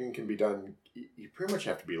not something that can be done. You pretty much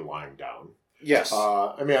have to be lying down. Yes.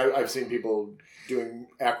 I mean, I've seen people doing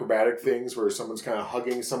acrobatic things where someone's kind of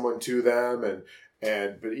hugging someone to them, but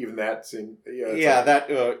even that seems...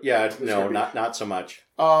 not so much.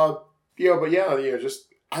 But just...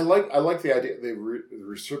 I like the idea, the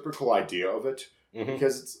reciprocal idea of it,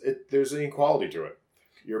 because there's an equality to it.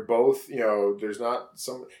 You're both, there's not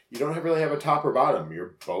some... You don't really have a top or bottom.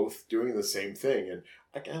 You're both doing the same thing, and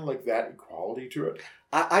I kind of like that equality to it.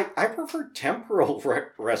 I prefer temporal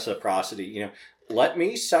reciprocity. Let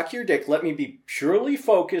me suck your dick. Let me be purely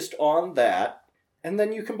focused on that, and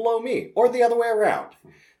then you can blow me, or the other way around.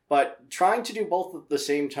 But trying to do both at the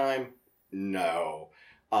same time, no.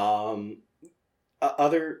 Something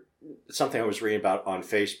I was reading about on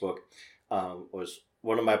Facebook was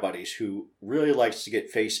one of my buddies who really likes to get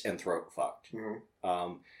face and throat fucked.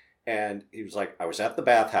 And he was like, I was at the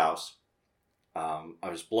bathhouse. I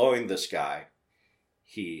was blowing this guy.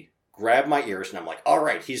 He grabbed my ears, and I'm like, all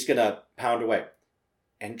right, he's going to pound away.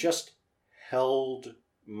 And just held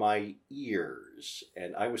my ears.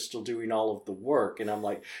 And I was still doing all of the work. And I'm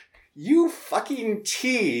like, you fucking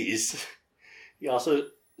tease. He also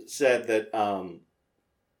said that,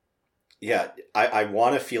 I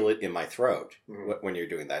want to feel it in my throat when you're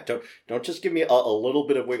doing that. Don't just give me a little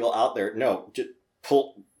bit of wiggle out there. No, just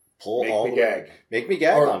pull make all me gag. Make me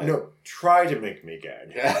gag on it. No, try to make me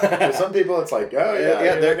gag. For some people, it's like, oh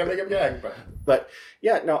yeah, they're gonna make them gag. But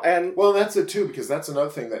yeah, no, and well, that's it too, because that's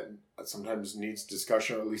another thing that sometimes needs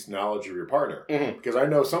discussion, or at least knowledge of your partner. Because I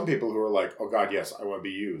know some people who are like, oh god, yes, I want to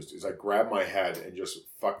be used. It's like grab my head and just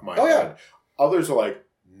fuck my head. Yeah. Others are like,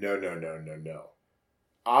 no.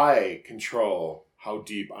 I control how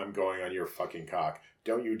deep I'm going on your fucking cock.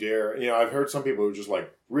 Don't you dare. I've heard some people who just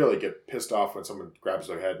like really get pissed off when someone grabs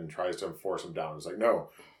their head and tries to force them down. It's like, no,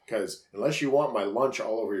 because unless you want my lunch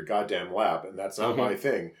all over your goddamn lap, and that's not my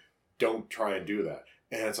thing, don't try and do that.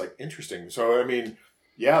 And it's like, interesting. So, I mean,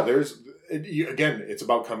 yeah, again, it's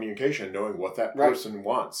about communication, knowing what that person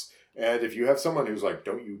wants. And if you have someone who's like,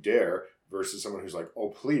 don't you dare, versus someone who's like, oh,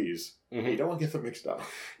 please, you don't want to get them mixed up.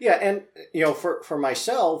 Yeah, and, for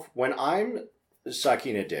myself, when I'm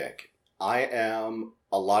sucking a dick, I am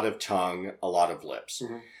a lot of tongue, a lot of lips.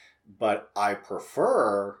 But I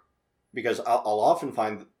prefer because I'll often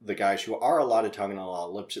find the guys who are a lot of tongue and a lot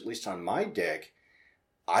of lips, at least on my dick,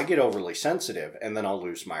 I get overly sensitive and then I'll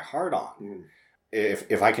lose my heart on. Mm.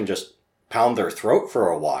 If I can just pound their throat for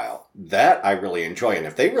a while, that I really enjoy. And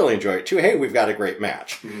if they really enjoy it too, hey, we've got a great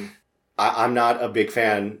match. Mm-hmm. I'm not a big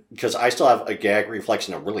fan because I still have a gag reflex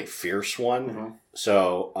and a really fierce one. Mm-hmm.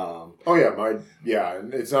 So,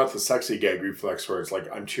 and it's not the sexy gag reflex where it's like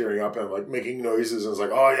I'm cheering up and I'm like making noises and it's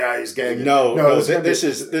like, oh yeah, he's gagging. No, this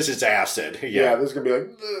is acid. Yeah, this is gonna be like,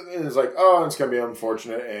 and it's like, oh, it's gonna be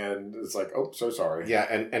unfortunate, and it's like, oh, so sorry. Yeah,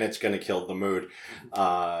 and it's gonna kill the mood.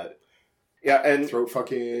 And throat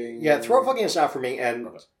fucking. Yeah, throat fucking is not for me. And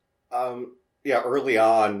early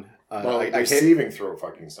on. Receiving throat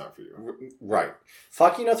fucking is not for you. Right.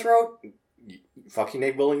 Fucking a throat? Fucking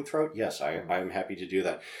a willing throat? Yes, I am happy to do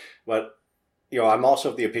that. But, I'm also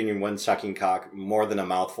of the opinion when sucking cock, more than a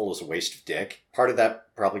mouthful is a waste of dick. Part of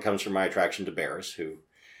that probably comes from my attraction to bears who,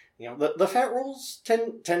 the fat rolls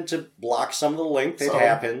tend to block some of the length. It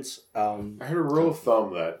happens. I heard a rule of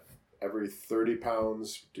thumb that every 30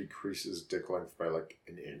 pounds decreases dick length by like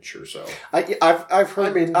an inch or so. I've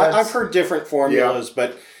heard. I've heard different formulas,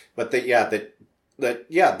 but the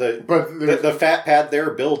fat pad there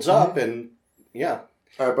builds up, and so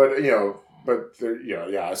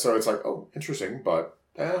it's like, oh, interesting, but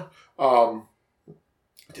it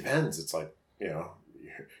depends. It's like,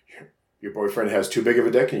 your boyfriend has too big of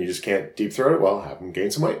a dick and you just can't deep throat it. Well, have him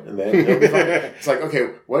gain some weight, and then he'll be fine. It's like,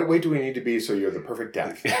 okay, what weight do we need to be so you're the perfect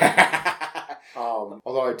depth?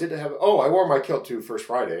 Although I did have, I wore my kilt to First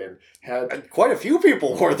Friday and had quite a few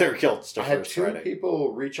people wore their kilts to First Friday. I had two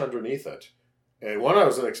people reach underneath it, and one I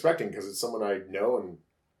wasn't expecting because it's someone I know and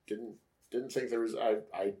didn't think there was.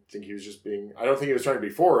 I think he was just being. I don't think he was trying to be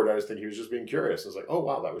forward. I just think he was just being curious. I was like, oh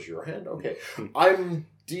wow, that was your hand. Okay, I'm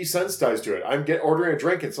desensitized to it. I'm ordering a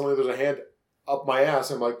drink and suddenly there's a hand up my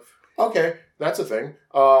ass. I'm like, okay, that's a thing.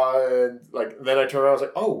 And then I turn around. I was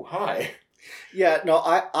like, oh hi. Yeah, no,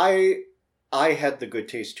 I had the good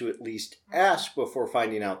taste to at least ask before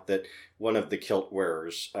finding out that one of the kilt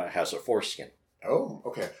wearers has a foreskin. Oh,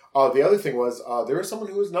 okay. The other thing was there was someone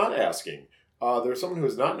who was not asking. There was someone who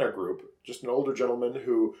was not in our group, just an older gentleman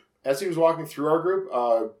who, as he was walking through our group,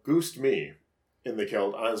 goosed me in the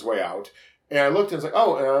kilt on his way out. And I looked and was like,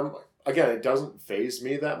 oh, again, it doesn't faze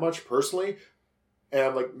me that much personally. And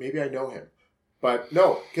I'm like, maybe I know him. But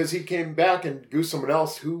no, because he came back and goosed someone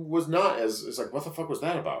else who was not as, it's like, what the fuck was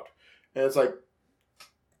that about? And it's like,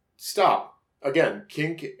 stop. Again,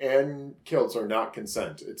 kink and kilts are not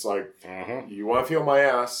consent. It's like, you want to feel my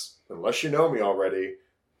ass, unless you know me already,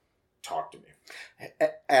 talk to me.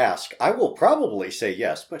 Ask. I will probably say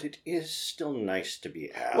yes, but it is still nice to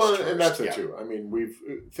be asked. Well, and that's it too. I mean,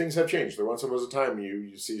 things have changed. There once was a time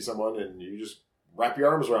you see someone and you just wrap your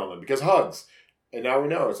arms around them because hugs. And now we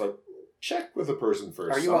know. It's like, check with the person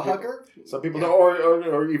first. Are you a hugger? Some people don't,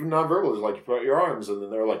 or even nonverbal. It's like you put out your arms, and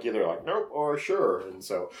then they're like either like nope or sure. And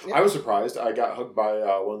so I was surprised. I got hugged by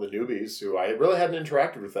one of the newbies who I really hadn't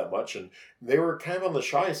interacted with that much, and they were kind of on the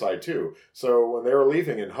shy side too. So when they were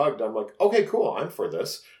leaving and hugged, I'm like, okay, cool, I'm for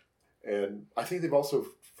this. And I think they've also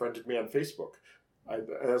friended me on Facebook. And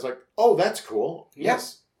I was like, oh, that's cool. Yeah.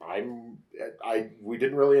 Yes, we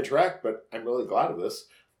didn't really interact, but I'm really glad of this.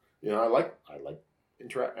 I like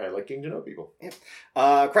getting to know people. Yeah.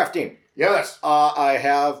 Crafting. Yes. I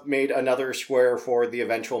have made another square for the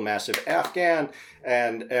eventual massive Afghan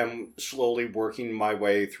and am slowly working my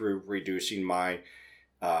way through reducing my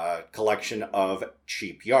collection of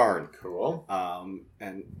cheap yarn. Cool.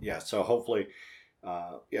 So hopefully,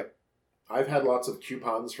 I've had lots of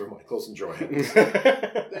coupons from Michaels and Joann's.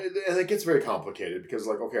 And it gets very complicated because,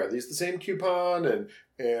 okay, are these the same coupon?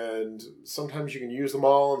 And sometimes you can use them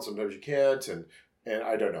all and sometimes you can't. And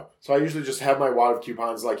I don't know. So I usually just have my wad of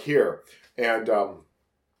coupons here. And,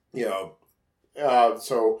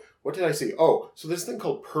 so what did I see? Oh, so this thing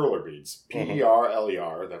called perler beads.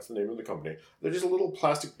 Perler. That's the name of the company. They're just little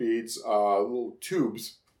plastic beads, little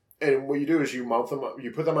tubes. And what you do is you mount them up,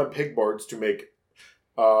 you put them on pegboards to make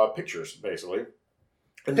pictures, basically.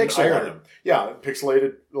 And iron them. Yeah,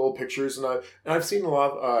 pixelated little pictures. And I've seen a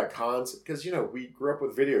lot of cons, because, we grew up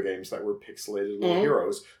with video games that were pixelated little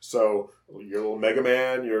heroes. So your little Mega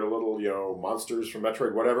Man, your little, monsters from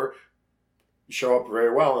Metroid, whatever, show up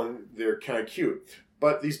very well, and they're kind of cute.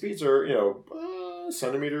 But these beads are, a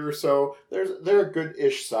centimeter or so. They're a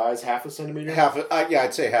good-ish size, half a centimeter.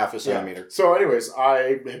 I'd say half a centimeter. Yeah. So anyways,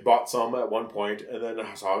 I had bought some at one point, and then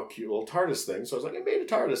I saw a cute little TARDIS thing. So I was like, I made a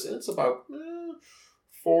TARDIS, and it's about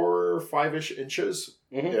 4 or 5-ish inches.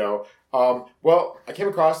 Well, I came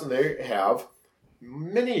across, and they have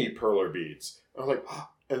mini perler beads. I was like,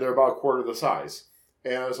 and they're about a quarter the size.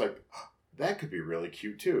 And I was like, that could be really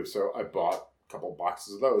cute too. So I bought a couple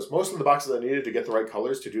boxes of those. Most of the boxes I needed to get the right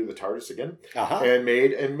colors to do the TARDIS again. And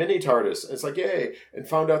made a mini TARDIS. And it's like, yay. And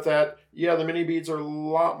found out that, the mini beads are a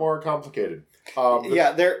lot more complicated.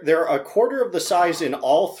 They're a quarter of the size in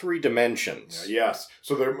all 3 dimensions. Yes.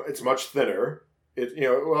 So it's much thinner.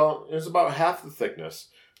 It's about half the thickness.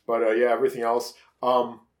 But everything else.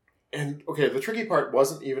 The tricky part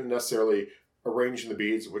wasn't even necessarily arranging the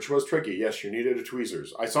beads, which was tricky. Yes, you needed a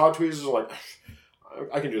tweezers. I saw tweezers like,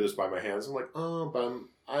 I can do this by my hands. I'm like, but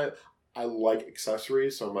I like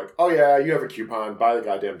accessories. So I'm like, oh yeah, you have a coupon. Buy the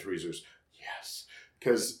goddamn tweezers. Yes.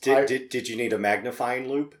 Because did you need a magnifying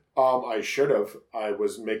loupe? I should have. I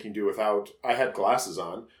was making do without. I had glasses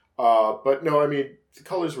on. But no, I mean, the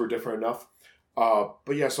colors were different enough.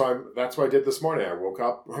 So that's what I did this morning. I woke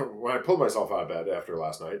up when I pulled myself out of bed after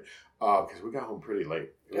last night, because we got home pretty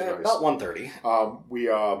late. It was nice. About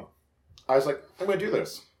 1:30. I was like, I'm going to do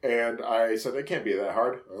this. And I said, it can't be that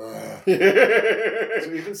hard.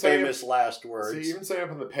 So even famous last words. So even setting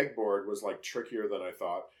up on the pegboard was like trickier than I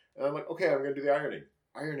thought. And I'm like, okay, I'm going to do the ironing.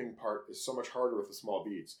 Ironing part is so much harder with the small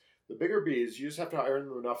beads. The bigger beads, you just have to iron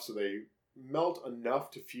them enough so they melt enough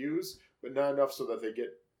to fuse, but not enough so that they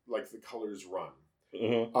get like the colors run.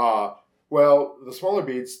 Mm-hmm. The smaller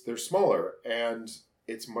beads, they're smaller and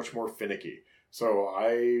it's much more finicky. So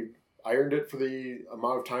I ironed it for the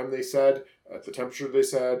amount of time they said, at the temperature they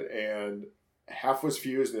said, and half was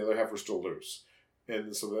fused and the other half was still loose.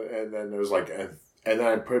 And then it was like, and then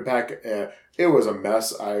I put it back. It was a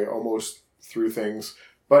mess. I almost threw things,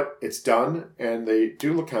 but it's done and they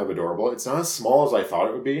do look kind of adorable. It's not as small as I thought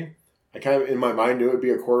it would be. I kind of, in my mind, knew it would be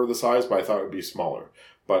a quarter of the size, but I thought it would be smaller.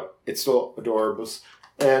 But it's still adorable.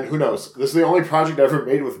 And who knows? This is the only project I ever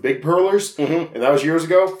made with big purlers, and that was years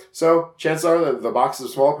ago. So chances are that the boxes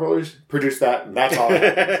of small purlers produced that, and that's all.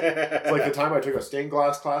 It's like the time I took a stained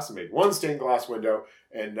glass class and made one stained glass window,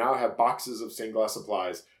 and now I have boxes of stained glass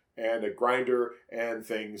supplies and a grinder and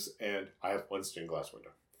things, and I have one stained glass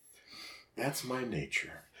window. That's my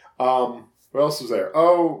nature. What else was there?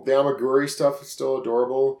 Oh, the Amaguri stuff is still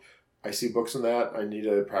adorable. I see books on that. I need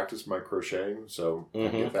to practice my crocheting, so I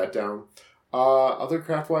get that down. Other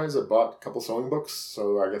craft-wise, I bought a couple sewing books,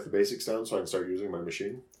 so I got the basics down so I can start using my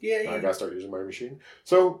machine. Yay. I gotta start using my machine.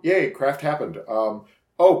 So, yay, craft happened.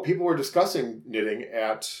 People were discussing knitting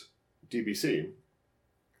at DBC.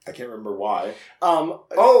 I can't remember why.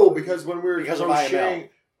 Because when we were crocheting...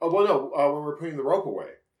 when we were putting the rope away.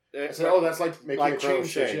 I said, that's like making a chain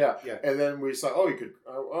stitch, yeah. And then we said,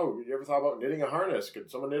 you ever thought about knitting a harness?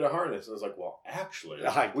 Could someone knit a harness? And I was like, well, actually,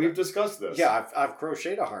 we've discussed this. Yeah, I've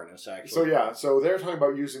crocheted a harness, actually. So they're talking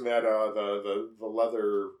about using that, the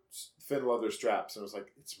leather, thin leather straps. And I was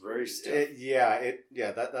like, it's very stiff.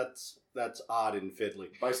 That's odd and fiddly.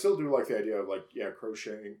 But I still do like the idea of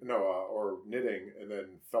crocheting, or knitting and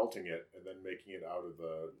then felting it and then making it out of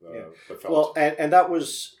the felt. Well, and that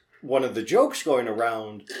was one of the jokes going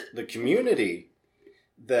around the community,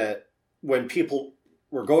 that when people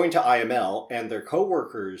were going to IML and their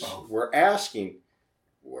coworkers were asking,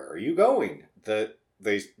 "Where are you going?" The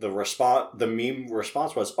meme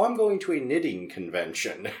response was, "I'm going to a knitting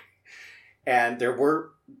convention," and there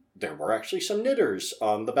were actually some knitters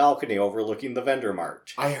on the balcony overlooking the vendor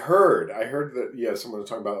mart. I heard that someone was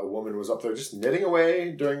talking about a woman was up there just knitting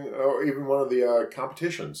away during even one of the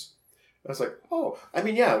competitions. I was like,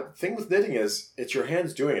 thing with knitting is it's your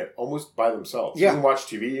hands doing it almost by themselves. Yeah. You can watch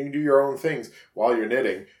TV, you can do your own things while you're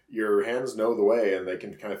knitting. Your hands know the way and they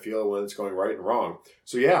can kind of feel when it's going right and wrong.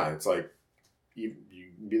 So it's like you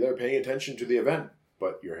can be there paying attention to the event,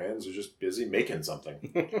 but your hands are just busy making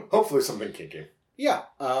something. Hopefully something kinky. Yeah.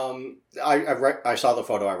 I saw the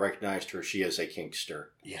photo. I recognized her. She is a kinkster.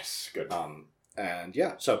 Yes. Good.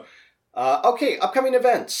 Okay, upcoming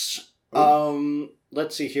events.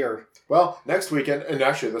 Let's see here. Well, next weekend, and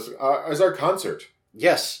actually this is our concert.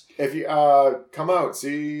 Yes. If you come out,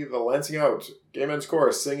 see the Lansing Out Gay Men's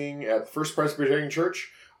Chorus singing at First Presbyterian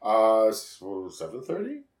Church,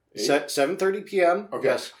 7:30? 7:30 p.m. Okay.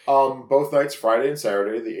 Yes. Both nights, Friday and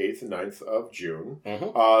Saturday, the 8th and 9th of June.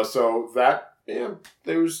 Mm-hmm. So that,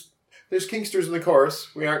 there's kinksters in the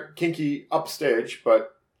chorus. We aren't kinky upstage,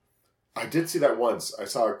 but I did see that once. I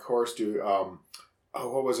saw a chorus do,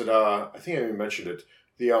 what was it? I think I even mentioned it.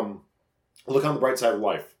 The Look on the Bright Side of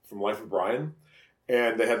Life from Life of Brian.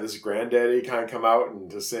 And they had this granddaddy kind of come out and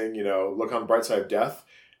to sing, Look on the Bright Side of Death.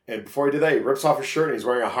 And before he did that, he rips off his shirt and he's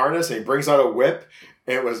wearing a harness and he brings out a whip.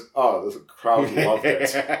 And it was, the crowd loved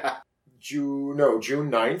it. June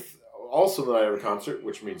 9th, also the night of a concert,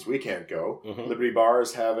 which means we can't go. Mm-hmm. Liberty Bar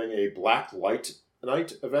is having a Black Light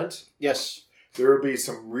Night event. Yes. There will be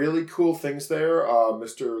some really cool things there.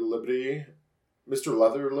 Mr. Liberty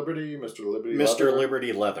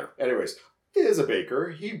Leather. Anyways, he is a baker.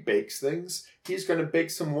 He bakes things. He's going to bake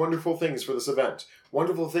some wonderful things for this event.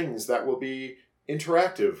 Wonderful things that will be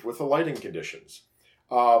interactive with the lighting conditions.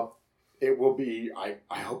 It will be, I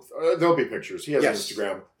hope, there'll be pictures. He has an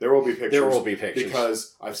Instagram. There will be pictures. There will be pictures.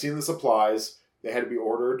 Because I've seen the supplies. They had to be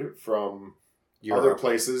ordered from other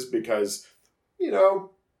places because,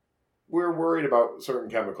 we're worried about certain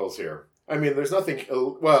chemicals here. I mean, there's nothing,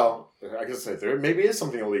 well, I guess there maybe is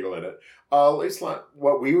something illegal in it. It's not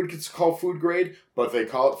what we would call food grade, but they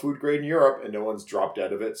call it food grade in Europe, and no one's dropped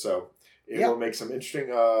out of it, so it will make some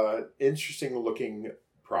interesting looking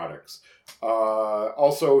products.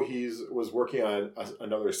 Also, was working on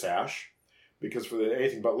another sash, because for the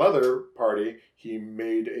Anything But Leather party, he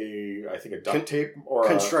made a duct tape or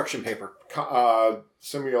construction paper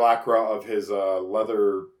simulacra of his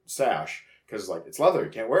leather sash, because it's leather,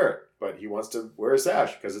 you can't wear it, but he wants to wear a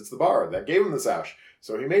sash because it's the bar that gave him the sash,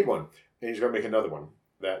 so he made one, and he's going to make another one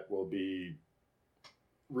that will be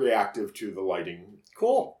reactive to the lighting.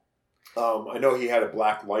 Cool. I know he had a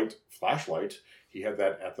black light flashlight. He had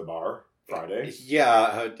that at the bar Friday.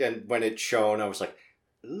 Yeah, and when it shone, I was like,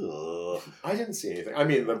 ugh. I didn't see anything. I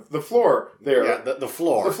mean, the floor there. Yeah, the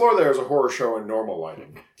floor. The floor there is a horror show in normal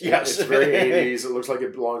lighting. Yes. It's very 80s. It looks like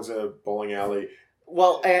it belongs in a bowling alley.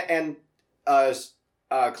 Well, and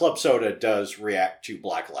Club Soda does react to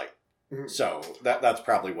black light. Mm-hmm. So that's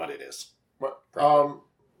probably what it is.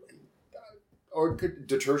 Or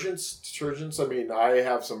detergents. I mean, I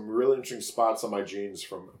have some really interesting spots on my jeans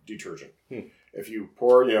from detergent. If you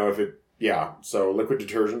pour, so liquid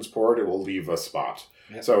detergents poured, it will leave a spot.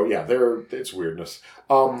 Yep. So it's weirdness.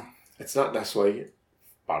 It's not necessarily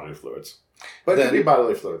bodily fluids, but it could be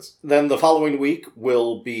bodily fluids. Then the following week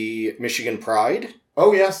will be Michigan Pride.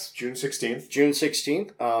 Oh yes, June 16th. June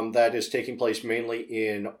 16th. That is taking place mainly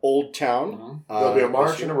in Old Town. Mm-hmm. There'll be a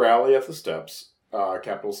march and a rally at the steps.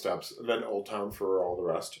 Capitol Steps, and then Old Town for all the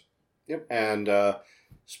rest. Yep, and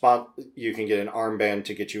you can get an armband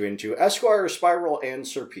to get you into Esquire, Spiral, and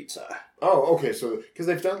Sir Pizza. Oh, okay. So because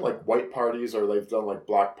they've done white parties or they've done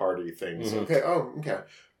black party things. Mm-hmm. Okay. Oh, okay.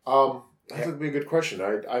 That would be a good question.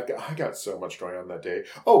 I got so much going on that day.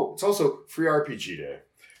 Oh, it's also Free RPG Day.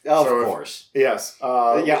 Of course. Yes.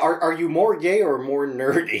 Are you more gay or more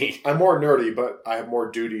nerdy? I'm more nerdy, but I have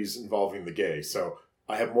more duties involving the gay. So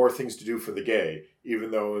I have more things to do for the gay,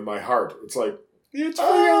 even though in my heart it's it's Free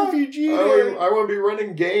RPG Day. I want to be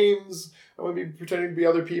running games. I want to be pretending to be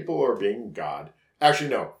other people or being God. Actually,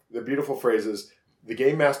 no. The beautiful phrase is, the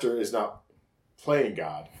Game Master is not playing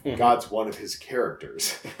God. Mm-hmm. God's one of his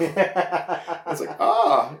characters. It's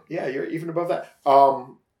you're even above that.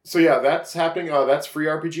 So that's happening. That's Free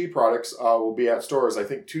RPG products. Will be at stores. I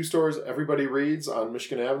think 2 stores, Everybody Reads on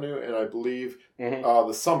Michigan Avenue, and I believe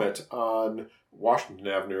the Summit on Washington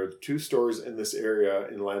Avenue. 2 stores in this area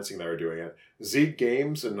in Lansing that are doing it. Zeeg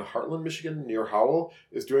Games in Heartland, Michigan, near Howell,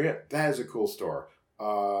 is doing it. That is a cool store.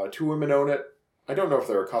 2 women own it. I don't know if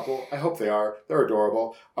they're a couple. I hope they are. They're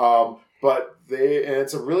adorable. But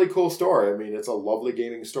it's a really cool store. I mean, it's a lovely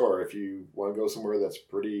gaming store. If you want to go somewhere that's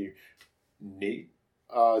pretty neat,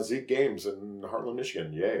 Zeeg Games in Heartland,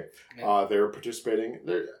 Michigan. Yay. Yeah. They're participating.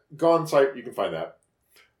 Go on site. You can find that.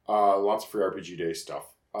 Lots of Free RPG Day stuff.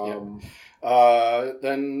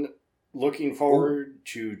 Then looking forward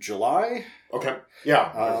to July. Okay.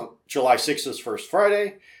 Yeah. July 6th is First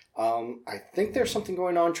Friday. I think there's something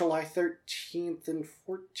going on July 13th and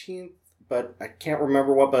 14th, but I can't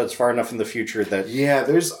remember what, but it's far enough in the future that... Yeah,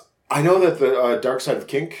 I know that the Dark Side of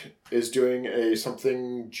Kink is doing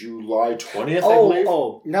something July 20th, I believe.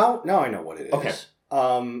 Oh, now I know what it is. Okay.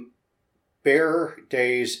 Bear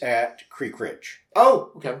Days at Creek Ridge.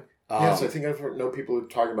 Oh, okay. Yes, I think I know people who are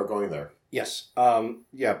talking about going there. Yes.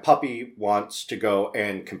 Puppy wants to go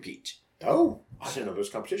and compete. Oh, I didn't know there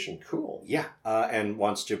was competition. Cool. Yeah, and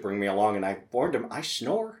wants to bring me along, and I warned him, I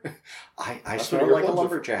snore. I snore like a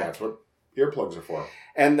lumberjack. That's what earplugs are for.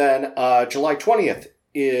 And then July 20th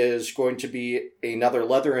is going to be another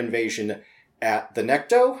leather invasion at the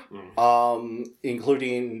Necto,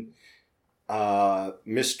 including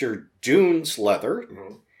Mr. Dune's leather,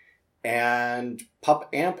 and Pup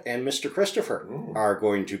Amp and Mr. Christopher are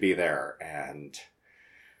going to be there. And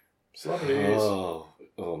celebrities.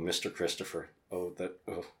 Oh, Mr. Christopher.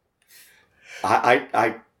 I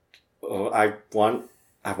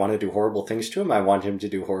want to do horrible things to him. I want him to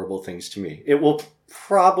do horrible things to me. It will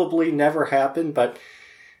probably never happen, but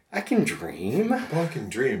I can dream. Well, I can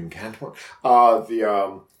dream, can't one?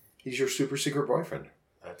 He's your super secret boyfriend.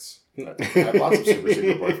 I have lots of super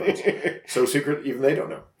secret boyfriends. So secret, even they don't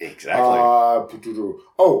know. Exactly.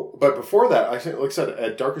 But before that, I think, like I said,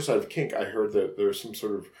 at Darker Side of Kink, I heard that there's some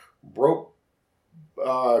sort of rope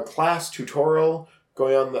class tutorial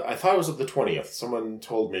going on. I thought it was at the 20th. Someone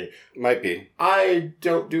told me. Might be. I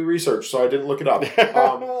don't do research, so I didn't look it up.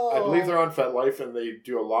 I believe they're on FetLife, and they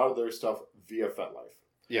do a lot of their stuff via FetLife.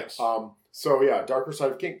 Yes. So yeah, Darker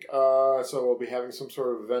Side of Kink. So we'll be having some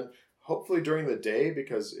sort of event, hopefully during the day,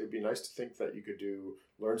 because it'd be nice to think that you could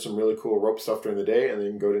learn some really cool rope stuff during the day, and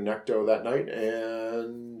then go to Necto that night.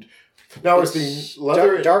 And now it's the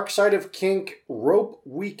leather Dark Side of Kink Rope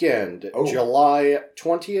Weekend, July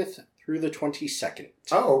 20th through the 22nd.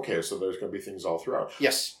 Oh, okay. So there's going to be things all throughout.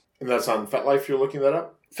 Yes. And that's on FetLife. You're looking that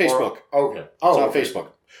up? Facebook. Okay. It's on Facebook.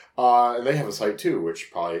 And they have a site too,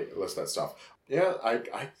 which probably lists that stuff. Yeah, I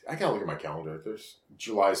gotta look at my calendar.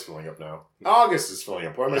 July's filling up now. August is filling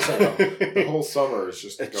up. What am I saying? The whole summer is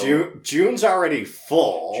just going. June's already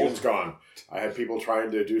full. June's gone. I had people trying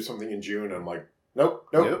to do something in June. I'm like, nope.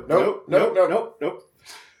 So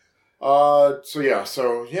lots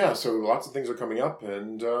of things are coming up,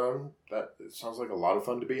 and that it sounds like a lot of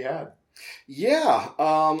fun to be had. Yeah,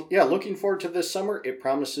 looking forward to this summer. It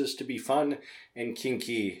promises to be fun and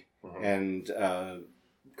kinky, and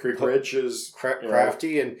Creek Ridge is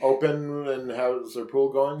crafty and open, and how's their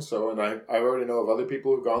pool going? So, and I already know of other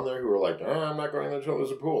people who've gone there who are like, I'm not going there until there's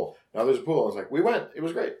a pool. Now there's a pool. I was like, we went. It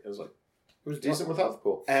was great. It was decent without the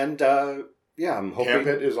pool. And I'm hoping Camp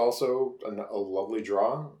It is also a lovely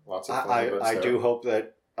draw. Lots of fun events I there. do hope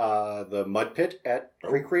that the mud pit at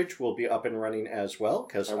Creek Ridge will be up and running as well,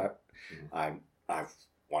 because I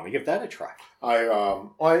want to give that a try.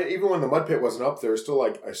 Even when the mud pit wasn't up, there's still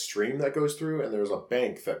like a stream that goes through, and there's a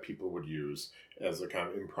bank that people would use as a kind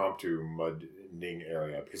of impromptu mudding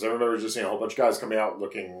area. Because I remember just seeing a whole bunch of guys coming out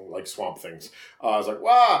looking like swamp things. I was like,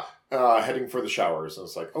 wow, heading for the showers. And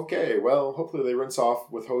it's like, okay, well, hopefully they rinse off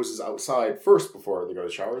with hoses outside first before they go to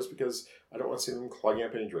showers, because I don't want to see them clogging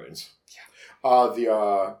up any drains.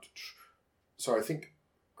 Yeah. So I think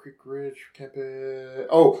Creek Ridge, Camp It.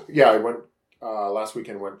 Oh, yeah, I went. Last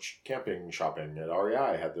weekend went camping shopping at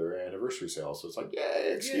REI. Had their anniversary sale, so it's like,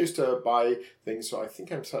 yay, excuse to buy things. So I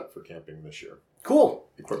think I'm set for camping this year. Cool.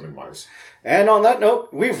 Equipment wise. And on that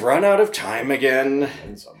note, we've run out of time again.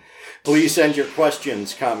 And some. Please send your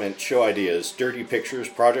questions, comments, show ideas, dirty pictures,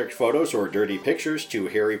 project photos, or dirty pictures to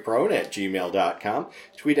harryprone@gmail.com.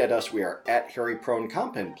 Tweet at us. We are at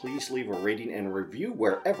harrypronecomp, and please leave a rating and review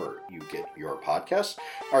wherever you get your podcasts.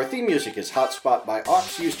 Our theme music is Hotspot by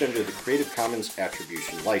Ox, used under the Creative Commons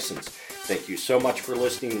Attribution License. Thank you so much for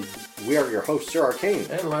listening. We are your hosts, Sir Arcane.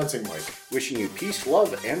 And Lansing Mike. Wishing you peace,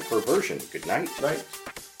 love, and perversion. Good night. Night.